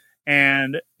 Yeah.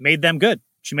 And made them good.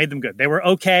 She made them good. They were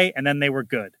okay, and then they were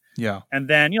good. Yeah. And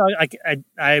then,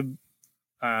 I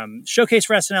showcased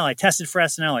for SNL. I tested for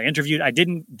SNL. I interviewed. I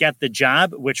didn't get the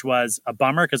job, which was a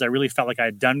bummer because I really felt like I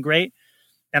had done great.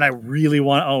 And I really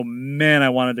I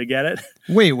wanted to get it.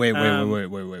 Wait.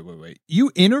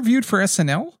 You interviewed for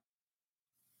SNL?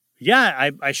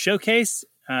 Yeah, I showcased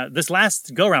this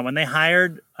last go around when they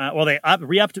hired. They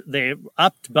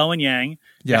upped Bowen Yang.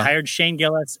 Yeah. They hired Shane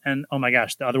Gillis, and oh my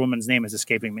gosh, the other woman's name is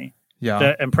escaping me. Yeah,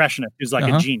 the impressionist who's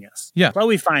like a genius. Yeah,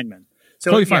 Chloe Feynman.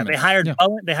 So they hired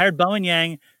Bowen. They hired Bowen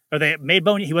Yang. Or they made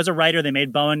Bowen. He was a writer. They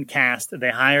made Bowen cast. They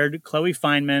hired Chloe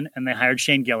Feynman and they hired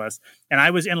Shane Gillis. And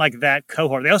I was in like that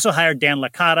cohort. They also hired Dan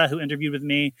Licata, who interviewed with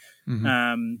me.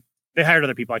 Mm-hmm. They hired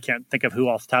other people. I can't think of who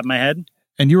off the top of my head.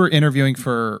 And you were interviewing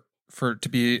for to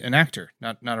be an actor,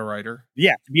 not a writer.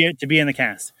 Yeah, to be in the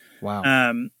cast.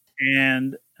 Wow.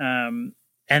 And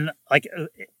like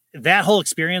that whole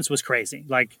experience was crazy.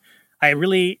 Like I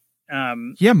really.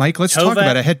 Mike. Let's talk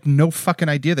about it. I had no fucking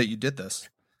idea that you did this.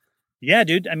 Yeah,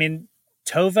 dude. I mean,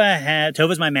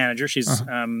 Tova's my manager. She's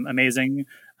amazing.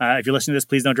 If you're listening to this,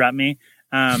 please don't drop me.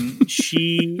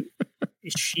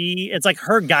 It's like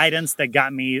her guidance that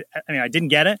got me. I mean, I didn't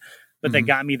get it, but that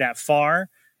got me that far.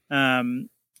 And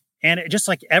it just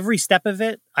like every step of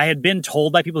it, I had been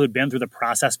told by people who'd been through the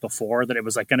process before that it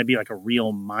was like going to be like a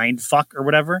real mind fuck or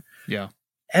whatever. Yeah.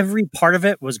 Every part of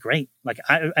it was great. Like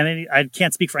I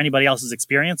can't speak for anybody else's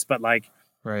experience, but like,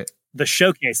 right. The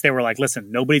showcase, they were like,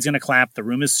 listen, nobody's going to clap. The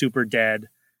room is super dead.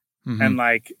 Mm-hmm. And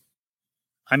like,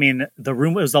 I mean, the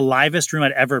room was the livest room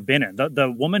I'd ever been in.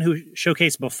 The woman who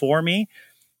showcased before me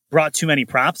brought too many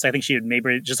props. I think she had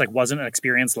maybe just like wasn't an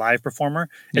experienced live performer.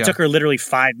 It took her literally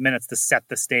 5 minutes to set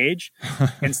the stage.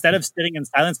 Instead of sitting in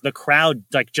silence, the crowd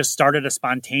like just started a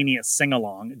spontaneous sing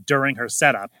along during her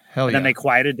setup. Hell and then they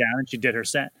quieted down and she did her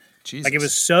set. Jesus. Like it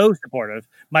was so supportive.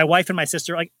 My wife and my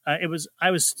sister, like I was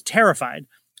terrified.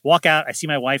 Walk out, I see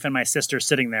my wife and my sister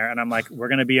sitting there, and I'm like, we're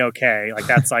going to be okay. Like,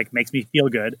 that's like, makes me feel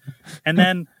good. And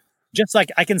then just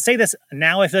like, I can say this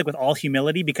now, I feel like with all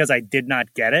humility, because I did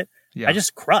not get it. Yeah. I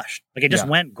just crushed. Like, it just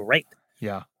went great.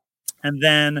 Yeah. And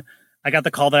then I got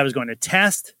the call that I was going to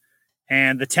test,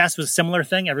 and the test was a similar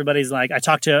thing. Everybody's like, I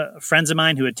talked to friends of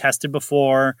mine who had tested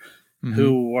before,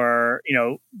 who were,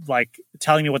 like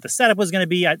telling me what the setup was going to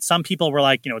be. Some people were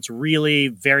like, it's really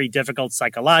very difficult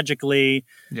psychologically.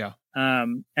 Yeah.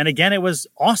 And again, it was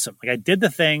awesome. Like I did the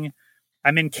thing.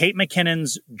 I'm in Kate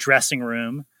McKinnon's dressing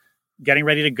room, getting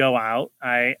ready to go out.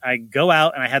 I go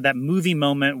out and I had that movie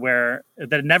moment that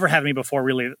had never happened to me before,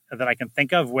 really, that I can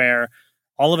think of, where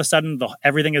all of a sudden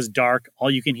everything is dark. All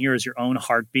you can hear is your own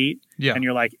heartbeat. Yeah. And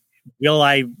you're like, will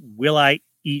I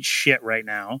eat shit right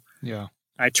now? Yeah.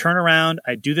 I turn around,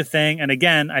 I do the thing. And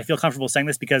again, I feel comfortable saying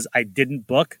this because I didn't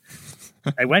book.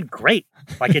 It went great.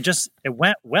 Like it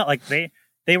went well. Like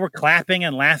they were clapping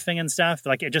and laughing and stuff.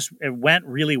 Like it went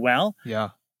really well. Yeah.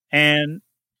 And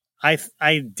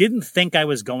I didn't think I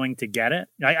was going to get it.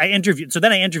 I interviewed. So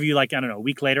then I interview, like, I don't know, a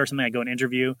week later or something. I go and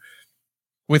interview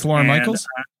with Lauren Michaels.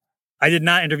 I did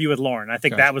not interview with Lauren. I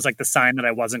think that was like the sign that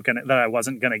I wasn't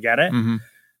gonna get it.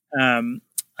 Mm-hmm.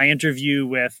 I interview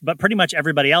with, but pretty much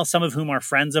everybody else, some of whom are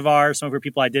friends of ours, some of who are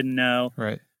people I didn't know.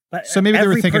 Right. But so maybe they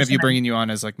were thinking of you bringing you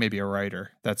on as like maybe a writer.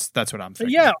 That's what I'm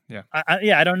thinking. Yeah. Yeah.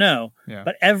 I don't know. Yeah.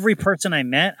 But every person I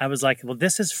met, I was like, well,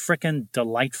 this is freaking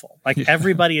delightful. Like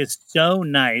everybody is so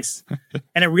nice.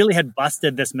 And it really had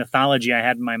busted this mythology I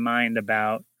had in my mind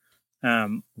about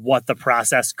what the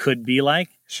process could be like.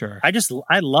 Sure.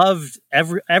 I loved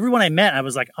everyone I met. I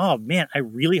was like, oh man, I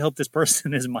really hope this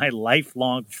person is my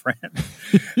lifelong friend.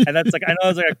 And that's like, I know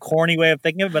it's like a corny way of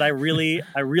thinking of it, but I really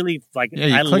like,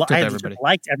 I liked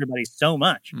everybody so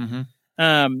much.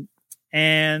 Mm-hmm.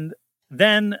 And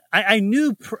then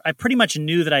I pretty much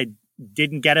knew that I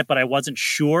didn't get it, but I wasn't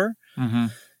sure.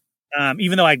 Mm-hmm.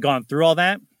 Even though I'd gone through all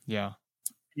that. Yeah.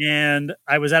 And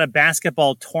I was at a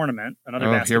basketball tournament,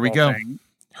 basketball here we go. thing.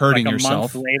 Hurting like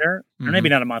yourself. A month later, mm-hmm. or maybe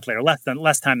not a month later,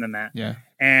 less time than that. Yeah.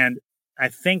 And I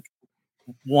think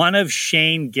one of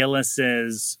Shane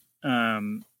Gillis's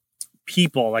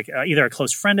people, like either a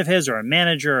close friend of his or a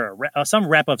manager or some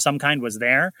rep of some kind was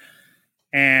there.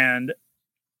 And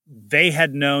they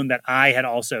had known that I had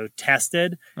also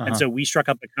tested. Uh-huh. And so we struck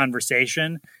up a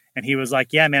conversation and he was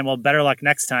like, yeah, man, well, better luck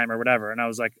next time or whatever. And I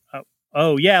was like,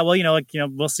 oh yeah, well,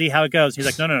 we'll see how it goes. He's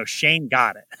like, no, Shane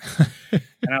got it.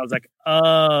 And I was like,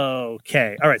 oh,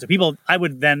 okay. All right. So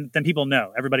then people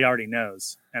know, everybody already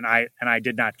knows. And I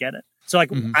did not get it. So like,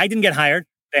 mm-hmm. I didn't get hired.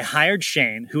 They hired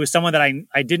Shane, who was someone that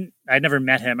I'd never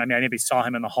met him. I mean, I maybe saw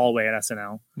him in the hallway at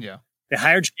SNL. Yeah. They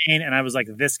hired Shane and I was like,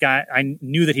 this guy, I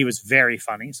knew that he was very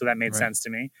funny. So that made sense to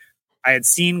me. I had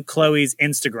seen Chloe's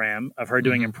Instagram of her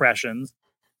doing mm-hmm. impressions.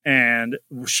 And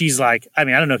she's like, I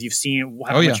mean, I don't know if you've seen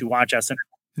how much you watch SNL,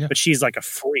 but she's like a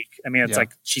freak. I mean, it's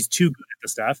like, she's too good at the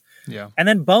stuff. Yeah. And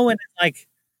then Bowen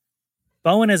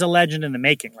is a legend in the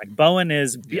making. Like Bowen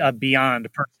is a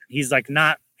beyond person. He's like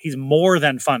he's more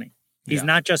than funny. He's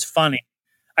not just funny.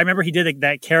 I remember he did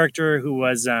that character who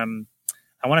was, I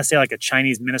want to say like a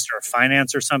Chinese minister of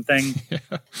finance or something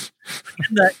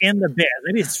in the bit,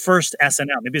 maybe his first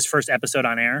SNL, maybe his first episode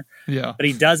on air. Yeah. But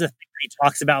he does a thing where he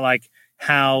talks about like,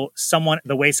 how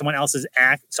the way someone else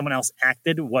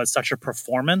acted was such a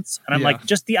performance. And I'm like,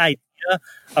 just the idea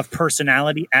of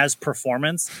personality as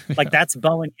performance, like that's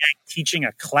Bowen Yang teaching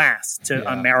a class to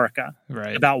America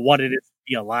about what it is to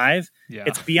be alive. Yeah.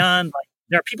 It's beyond like,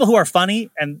 there are people who are funny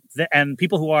and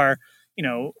people who are,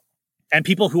 and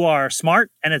people who are smart.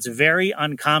 And it's very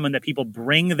uncommon that people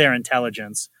bring their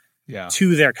intelligence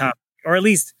to their comedy, or at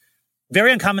least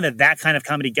very uncommon that kind of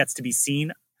comedy gets to be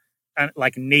seen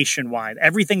like nationwide.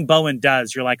 Everything Bowen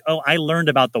does, you're like, oh, I learned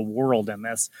about the world in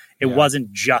this. It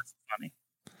wasn't just funny.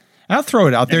 I'll throw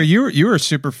it out there. You were a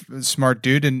super smart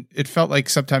dude, and it felt like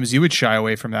sometimes you would shy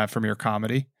away from that from your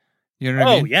comedy. You know what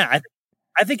I mean? Oh yeah,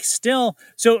 I think still.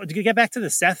 So to get back to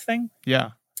the Seth thing, I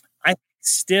have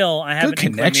good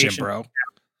an connection, bro.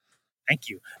 Thank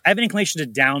you. I have an inclination to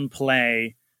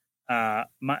downplay.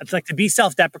 It's like to be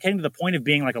self-deprecating to the point of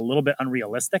being like a little bit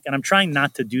unrealistic. And I'm trying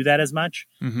not to do that as much.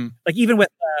 Mm-hmm. Like even with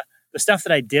the stuff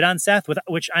that I did on Seth,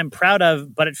 which I'm proud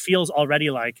of, but it feels already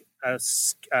like a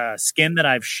skin that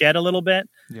I've shed a little bit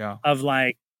of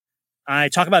like, I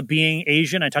talk about being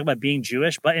Asian, I talk about being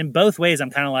Jewish, but in both ways, I'm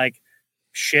kind of like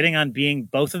shitting on being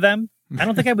both of them. I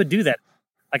don't think I would do that.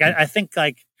 Like, I think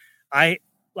like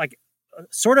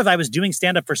sort of I was doing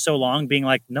stand-up for so long being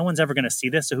like, no one's ever going to see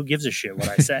this, so who gives a shit what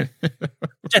I say?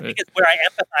 Which I think is where I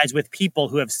empathize with people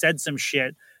who have said some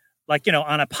shit, like,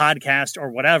 on a podcast or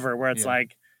whatever, where it's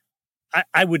like,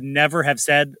 I would never have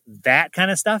said that kind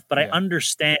of stuff, but I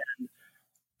understand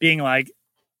being like,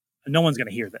 no one's going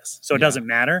to hear this, so it doesn't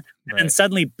matter. And then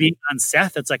suddenly being on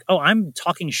Seth, it's like, oh, I'm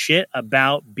talking shit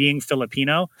about being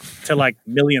Filipino to like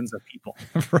millions of people.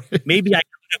 Maybe I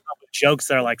could have come with jokes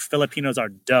that are like Filipinos are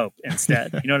dope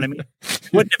instead. You know what I mean?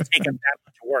 It wouldn't have taken that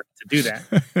much work to do that.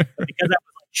 But because I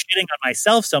was like shitting on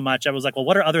myself so much, I was like, well,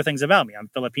 what are other things about me? I'm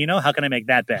Filipino. How can I make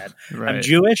that bad? Right. I'm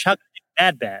Jewish. How can I make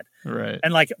that bad? Right.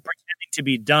 And like pretending to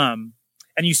be dumb.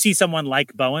 And you see someone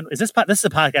like Bowen. This is a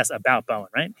podcast about Bowen,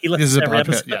 right? He listens to every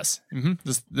episode. Yes. Mm-hmm.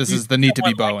 This is the need to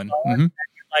be Bowen. And you're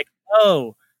like,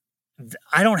 oh,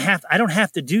 I don't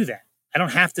have to do that. I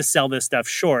don't have to sell this stuff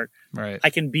short. Right. I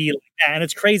can be like that. And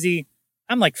it's crazy.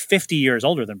 I'm like 50 years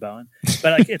older than Bowen,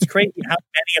 but like it's crazy how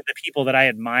many of the people that I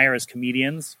admire as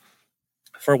comedians,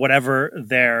 for whatever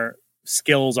their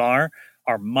skills are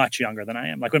much younger than I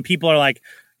am. Like when people are like,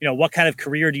 you know, what kind of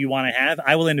career do you want to have?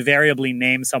 I will invariably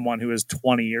name someone who is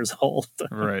 20 years old.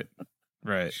 Right.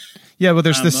 Yeah. Well,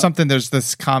 there's this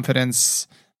confidence.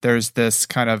 There's this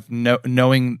kind of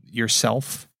knowing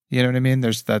yourself. You know what I mean?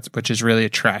 Which is really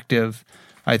attractive.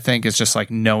 I think it's just like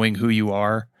knowing who you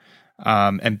are,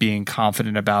 and being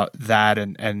confident about that,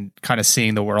 and kind of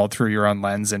seeing the world through your own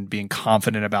lens and being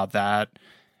confident about that.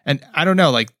 And I don't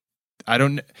know, like,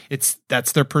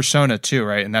 that's their persona too,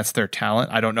 right? And that's their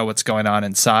talent. I don't know what's going on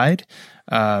inside.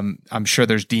 I'm sure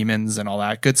there's demons and all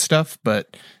that good stuff,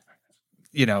 but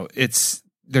you know,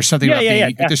 there's something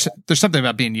there's something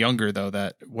about being younger though,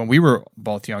 that when we were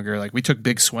both younger, like we took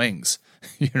big swings,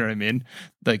 you know what I mean?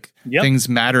 Like things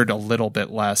mattered a little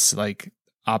bit less, like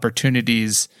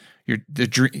opportunities,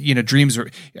 dreams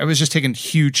were, I was just taking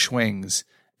huge swings,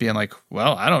 being like,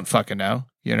 well, I don't fucking know.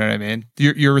 You know what I mean?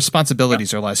 Your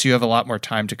responsibilities are less. You have a lot more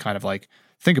time to kind of like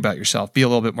think about yourself, be a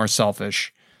little bit more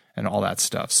selfish and all that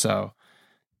stuff. So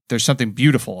there's something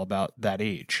beautiful about that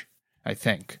age, I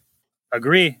think. I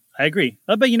agree.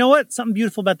 But you know what? Something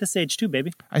beautiful about this age too,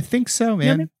 baby. I think so, man. You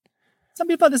know what I mean?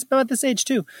 Something about this age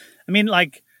too. I mean,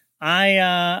 like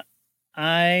I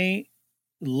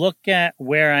look at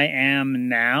where I am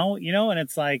now, you know, and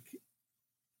it's like,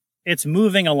 it's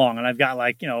moving along, and I've got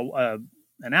like, you know,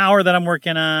 an hour that I'm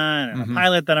working on, and a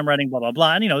pilot that I'm writing, blah, blah,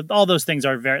 blah. And, you know, all those things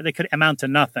they could amount to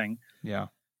nothing. Yeah.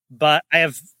 But I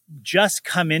have just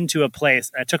come into a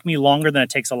place, it took me longer than it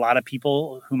takes a lot of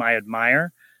people whom I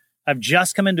admire. I've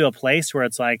just come into a place where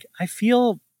it's like, I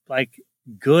feel like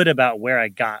good about where I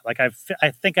got. Like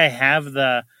I think I have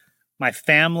my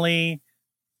family,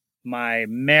 my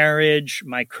marriage,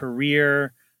 my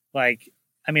career. Like,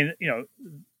 I mean, you know,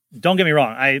 don't get me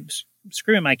wrong. I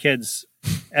scream at my kids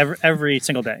every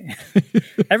single day.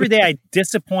 Every day I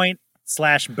disappoint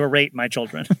 / berate my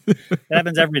children. It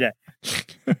happens every day. You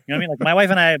know what I mean? Like my wife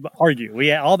and I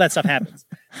argue. All that stuff happens.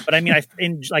 But I mean,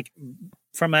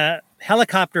 from a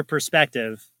helicopter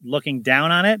perspective, looking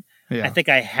down on it, I think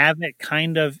I have it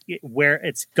kind of where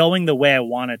it's going the way I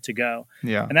want it to go.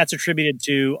 Yeah. And that's attributed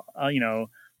to, you know,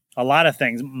 a lot of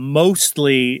things,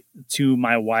 mostly to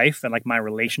my wife and like my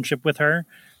relationship with her.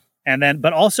 And then,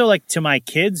 but also like to my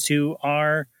kids who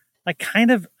are like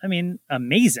kind of, I mean,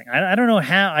 amazing. I don't know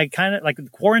how I kind of like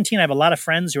quarantine. I have a lot of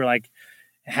friends who are like,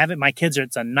 my kids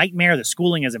it's a nightmare. The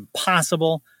schooling is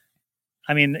impossible.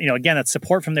 I mean, you know, again, it's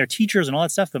support from their teachers and all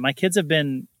that stuff, but my kids have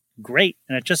been great,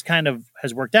 and it just kind of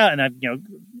has worked out. And you know,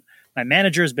 my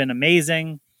manager has been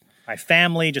amazing. My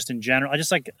family, just in general,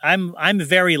 I'm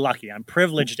very lucky. I'm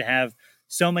privileged to have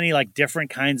so many like different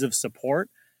kinds of support,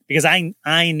 because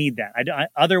I need that.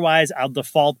 Otherwise, I'll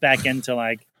default back into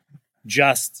like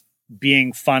just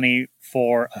being funny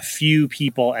for a few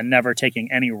people and never taking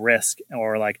any risk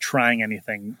or like trying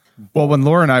anything. Well, when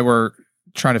Laura and I were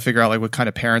trying to figure out like what kind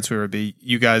of parents we would be,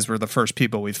 you guys were the first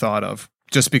people we thought of,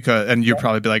 just because, and you'd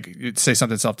probably be like, you'd say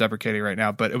something self-deprecating right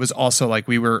now, but it was also like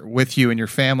we were with you and your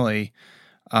family,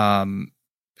 and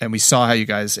we saw how you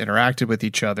guys interacted with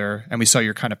each other, and we saw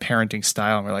your kind of parenting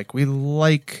style, and we're like, we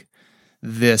like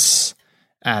this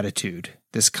attitude,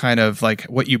 this kind of like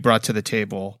what you brought to the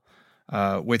table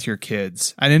with your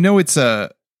kids. And I know it's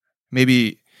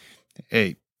maybe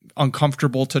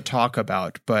uncomfortable to talk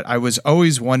about, but I was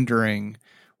always wondering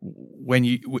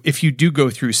if you do go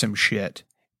through some shit,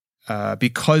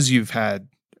 because you've had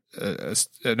a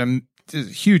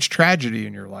huge tragedy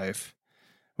in your life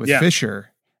with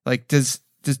Fisher, like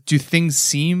do things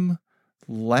seem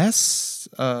less,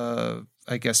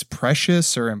 I guess,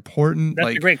 precious or important? That's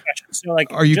like, a great question. So,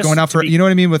 like, are you going out for, you know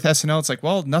what I mean? With SNL, it's like,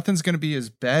 well, nothing's going to be as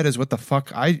bad as what the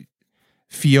fuck I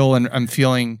feel and I'm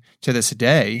feeling to this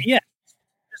day. Yeah.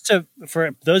 So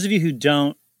for those of you who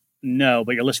don't know,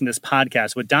 but you're listening to this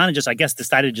podcast, what Donna just, I guess,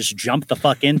 decided to just jump the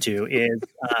fuck into is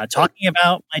talking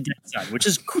about my dead son, which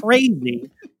is crazy.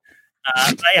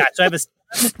 So I have a son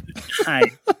who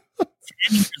died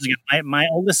 10 years ago. My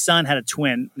oldest son had a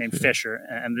twin named Fisher,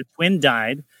 and the twin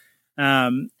died.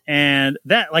 And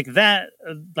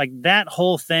that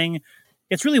whole thing,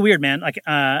 it's really weird, man. Like,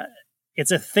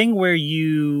 it's a thing where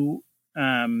you,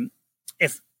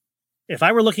 if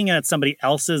I were looking at somebody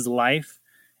else's life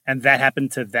and that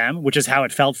happened to them, which is how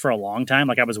it felt for a long time,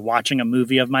 like I was watching a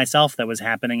movie of myself that was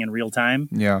happening in real time.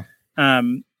 Yeah.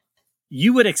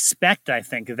 You would expect, I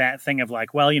think, that thing of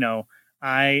like, well, you know,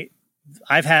 I've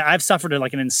suffered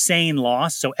like an insane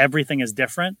loss, so everything is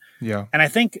different. Yeah. And I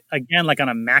think, again, like on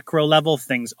a macro level,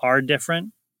 things are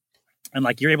different. And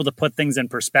like you're able to put things in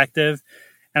perspective.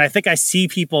 And I think I see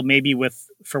people maybe with,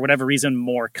 for whatever reason,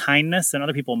 more kindness than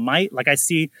other people might. Like I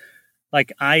see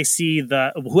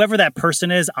whoever that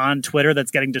person is on Twitter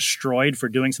that's getting destroyed for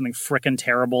doing something frickin'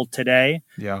 terrible today.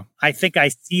 Yeah. I think I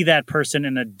see that person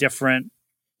in a different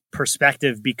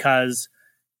perspective because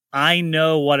I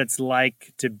know what it's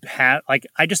like to have, like,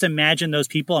 I just imagine those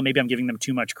people, and maybe I'm giving them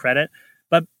too much credit,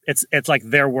 but it's like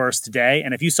their worst day.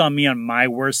 And if you saw me on my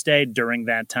worst day during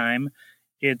that time,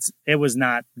 it was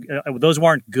not, those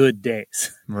weren't good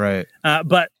days. Right.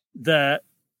 But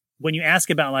when you ask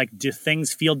about like, do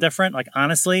things feel different? Like,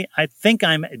 honestly, I think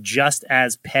I'm just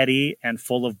as petty and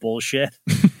full of bullshit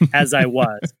as I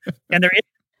was. And there is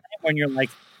a time when you're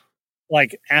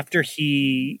like after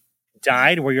he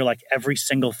died, where you're like, every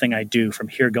single thing I do from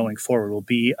here going forward will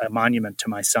be a monument to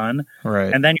my son.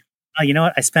 Right. And then, you know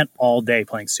what? I spent all day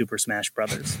playing Super Smash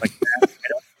Brothers. Like, I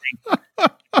don't think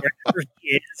wherever he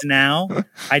is now,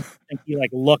 I think he like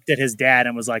looked at his dad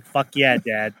and was like, "Fuck yeah,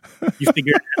 Dad! You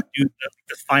figured out how to do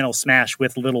the final Smash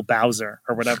with little Bowser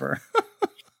or whatever."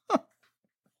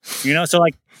 You know, so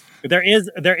like there is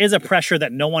a pressure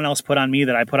that no one else put on me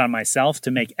that I put on myself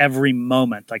to make every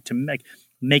moment, like to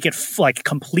make it like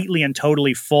completely and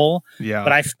totally full. Yeah.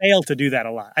 But I fail to do that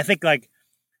a lot. I think like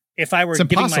if I were it's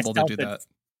giving impossible myself to do that.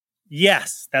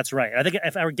 Yes, that's right. I think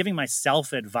if I were giving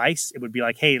myself advice, it would be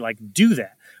like, hey, like do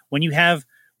that. When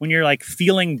you're like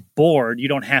feeling bored, you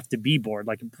don't have to be bored.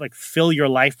 Like fill your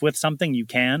life with something you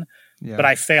can. Yeah. But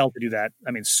I fail to do that.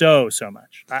 I mean, so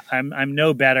much. I'm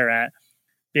no better at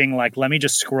being like, let me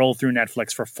just scroll through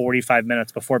Netflix for 45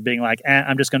 minutes before being like,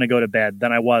 I'm just going to go to bed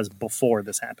than I was before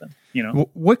this happened. You know,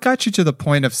 what got you to the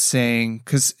point of saying,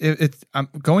 because I'm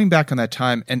going back on that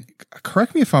time, and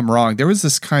correct me if I'm wrong, there was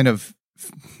this kind of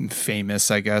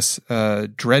famous, I guess,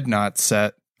 dreadnought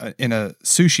set in a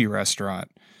sushi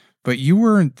restaurant, but you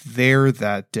weren't there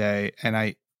that day. And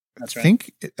I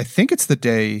think it's the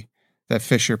day that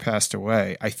Fisher passed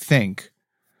away. I think.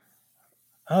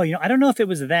 Oh, you know, I don't know if it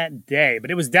was that day, but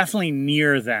it was definitely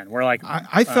near then. We're like,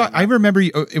 I thought, I remember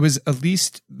it was at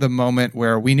least the moment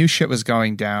where we knew shit was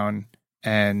going down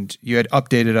and you had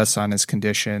updated us on his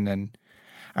condition. And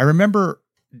I remember,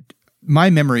 my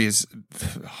memory is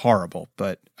horrible,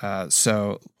 but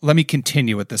so let me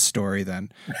continue with this story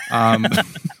then. I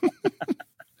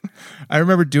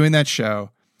remember doing that show.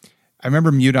 I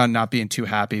remember Mudon not being too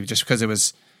happy just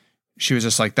because she was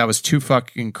just like, that was too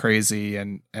fucking crazy.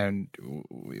 And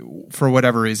for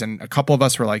whatever reason, a couple of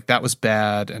us were like, that was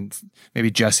bad. And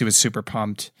maybe Jesse was super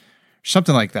pumped,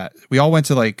 something like that. We all went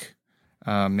to like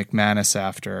McManus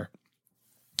after,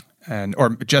 or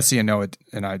Jesse and Noah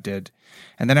and I did.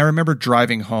 And then I remember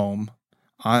driving home.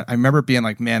 I remember being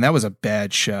like, man, that was a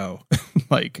bad show.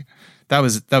 Like that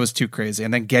was too crazy.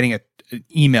 And then getting an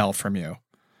email from you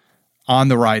on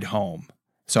the ride home.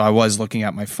 So I was looking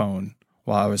at my phone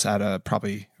while I was at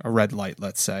probably a red light,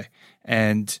 let's say.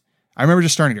 And I remember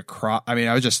just starting to cry. I mean,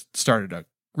 I just started to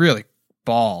really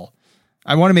bawl.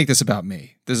 I want to make this about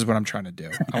me. This is what I'm trying to do.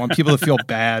 I want people to feel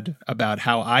bad about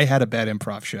how I had a bad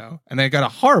improv show. And then I got a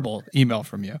horrible email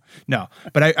from you. No,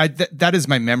 but that is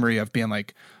my memory of being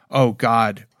like, oh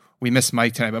God, we missed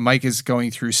Mike tonight, but Mike is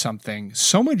going through something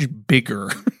so much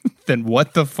bigger than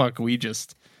what the fuck we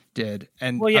just did.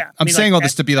 And well, yeah, I'm saying all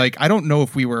this to be like, I don't know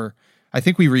if I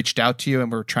think we reached out to you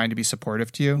and we're trying to be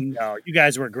supportive to you. No, you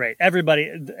guys were great. Everybody,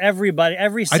 every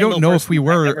single I don't know if we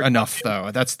were enough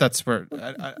though. That's where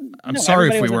I'm sorry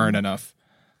if we weren't enough.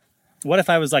 What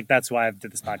if I was like, that's why I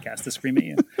did this podcast, to scream at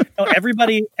you? No,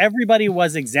 everybody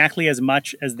was exactly as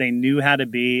much as they knew how to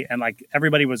be. And like,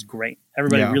 everybody was great.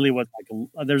 Everybody really was like,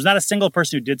 there's not a single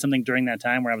person who did something during that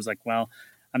time where I was like, well,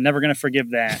 I'm never going to forgive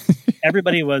that.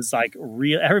 Everybody was like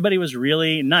everybody was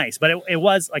really nice, but it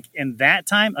was like in that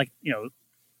time, like, you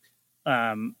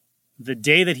know, the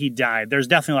day that he died, there's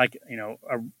definitely like, you know,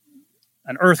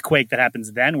 an earthquake that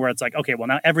happens then where it's like, okay, well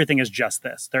now everything is just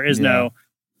this. There's no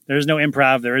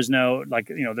improv. There is no, like,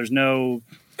 you know, there's no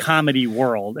comedy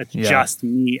world. It's just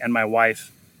me and my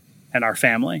wife and our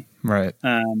family. Right.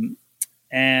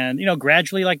 And, you know,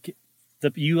 gradually like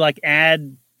you like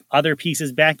add other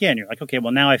pieces back in. You're like, okay,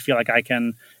 well now I feel like I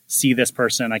can see this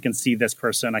person. I can see this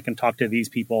person. I can talk to these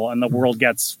people, and the world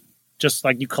gets just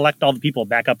like you collect all the people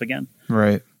back up again.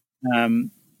 Right.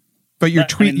 But your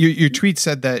tweet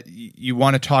said that you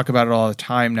want to talk about it all the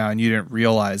time now, and you didn't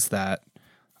realize that.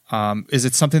 Is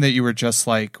it something that you were just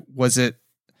like, was it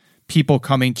people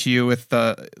coming to you with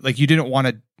you didn't want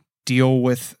to deal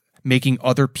with making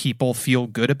other people feel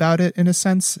good about it in a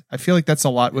sense? I feel like that's a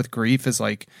lot with grief, is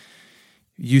like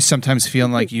you sometimes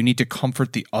feeling like you need to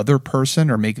comfort the other person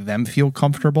or make them feel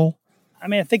comfortable. I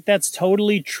mean, I think that's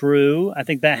totally true. I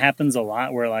think that happens a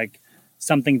lot where like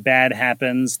something bad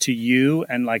happens to you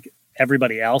and like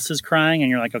everybody else is crying and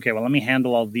you're like, okay, well, let me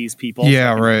handle all these people.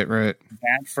 Yeah, right.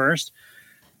 That first.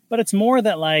 But it's more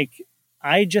that like,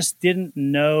 I just didn't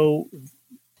know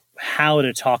how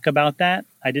to talk about that.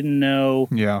 I didn't know.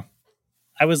 Yeah.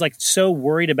 I was like so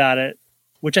worried about it,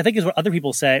 which I think is what other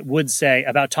people would say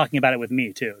about talking about it with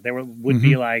me too. They would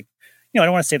be like, I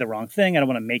don't want to say the wrong thing. I don't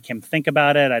want to make him think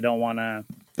about it. I don't want to.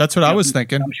 That's what I was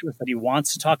thinking. I'm sure that he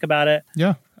wants to talk about it.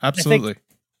 Yeah, absolutely.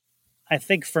 I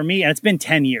think for me, and it's been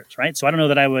 10 years, right? So I don't know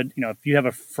that I would, if you have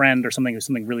a friend or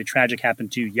something really tragic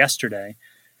happened to you yesterday,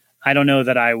 I don't know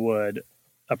that I would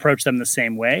approach them the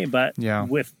same way. But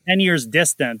with 10 years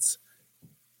distance,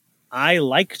 I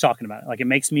like talking about it. Like it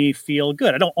makes me feel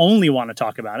good. I don't only want to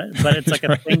talk about it, but it's like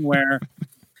a thing where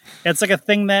it's like a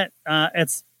thing that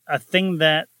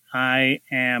I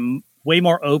am way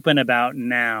more open about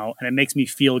now, and it makes me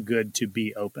feel good to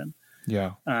be open.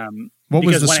 Yeah. What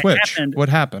was the switch? What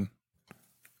happened?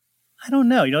 I don't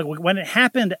know. When it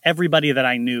happened, everybody that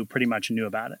I knew pretty much knew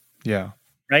about it. Yeah.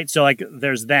 Right. So like,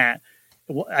 there's that.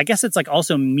 I guess it's like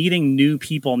also meeting new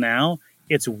people now.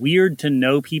 It's weird to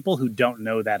know people who don't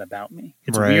know that about me.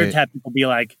 It's weird to have people be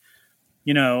like,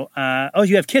 oh,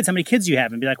 you have kids. How many kids do you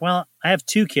have? And be like, well, I have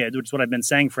 2 kids, which is what I've been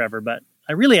saying forever, but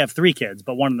I really have 3 kids,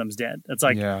 but one of them's dead. It's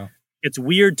like, it's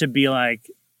weird to be like,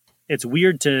 it's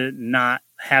weird to not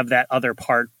have that other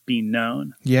part be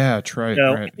known. Yeah, that's right.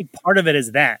 So I think part of it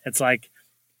is that it's like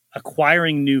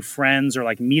acquiring new friends or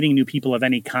like meeting new people of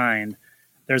any kind.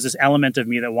 There's this element of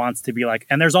me that wants to be like,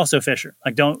 and there's also Fisher.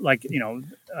 Like, don't like,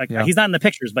 he's not in the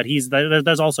pictures, but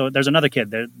there's another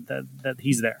kid that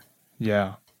he's there.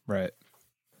 Yeah. Right.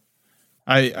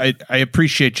 I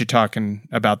appreciate you talking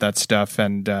about that stuff.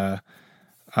 And,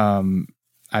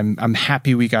 I'm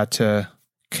happy we got to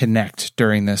connect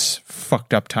during this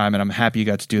fucked up time, and I'm happy you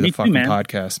got to do the fucking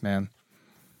podcast, man.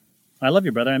 I love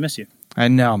you, brother. I miss you. I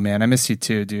know, man. I miss you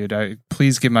too, dude.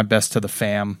 Please give my best to the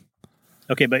fam.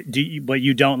 Okay, but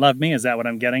you don't love me? Is that what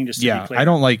I'm getting? Just to be clear. I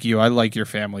don't like you. I like your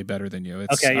family better than you.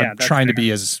 I'm trying to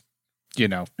be as,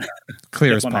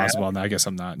 clear as possible. And I guess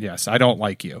I'm not. Yes, I don't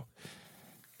like you.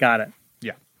 Got it.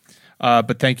 Yeah.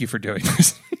 But thank you for doing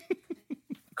this.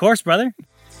 Of course, brother.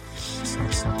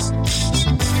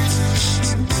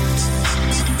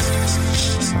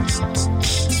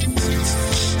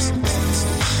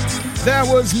 That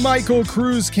was Michael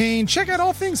Cruz Kayne. Check out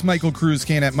all things Michael Cruz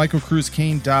Kayne at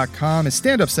michaelcruzkayne.com. His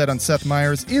stand-up set on Seth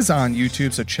Meyers is on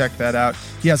YouTube, so check that out.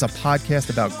 He has a podcast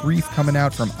about grief coming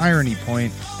out from Irony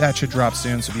Point. That should drop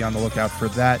soon, so be on the lookout for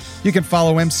that. You can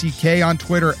follow MCK on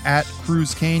Twitter at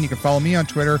Cruz Kayne. You can follow me on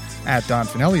Twitter at Don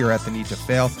Finelli or at The Need to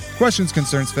Fail. Questions,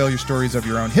 concerns, failure stories of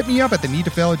your own. Hit me up at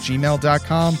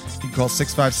theneedtofail@gmail.com. You can call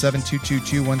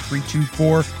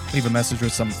 657-222-1324. Leave a message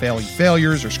with some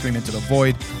failures or scream into the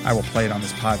void. I will play it on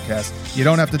this podcast. You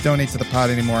don't have to donate to the pod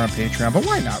anymore on Patreon, but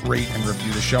why not rate and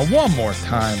review the show one more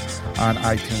time on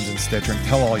iTunes and Stitcher and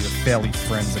tell all your faily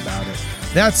friends about it.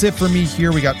 That's it for me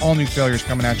here. We got all new failures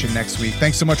coming at you next week.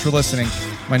 Thanks so much for listening.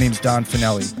 My name's Don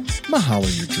Finelli. Mahalo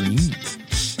your dreams.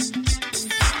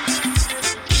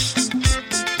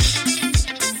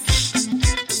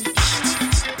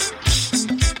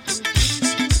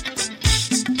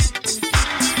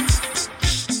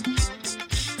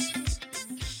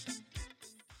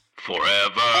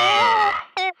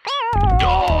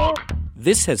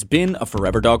 This has been a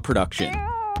Forever Dog production.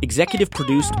 Executive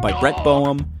produced by Brett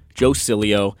Boehm, Joe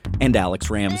Cilio, and Alex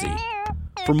Ramsey.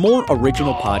 For more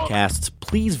original podcasts,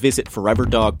 please visit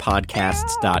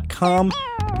foreverdogpodcasts.com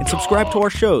and subscribe to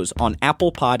our shows on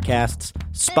Apple Podcasts,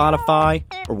 Spotify,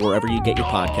 or wherever you get your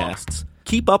podcasts.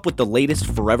 Keep up with the latest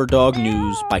Forever Dog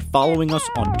news by following us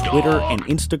on Twitter and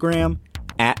Instagram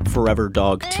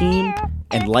 @ForeverDogTeam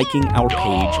and liking our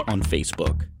page on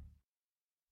Facebook.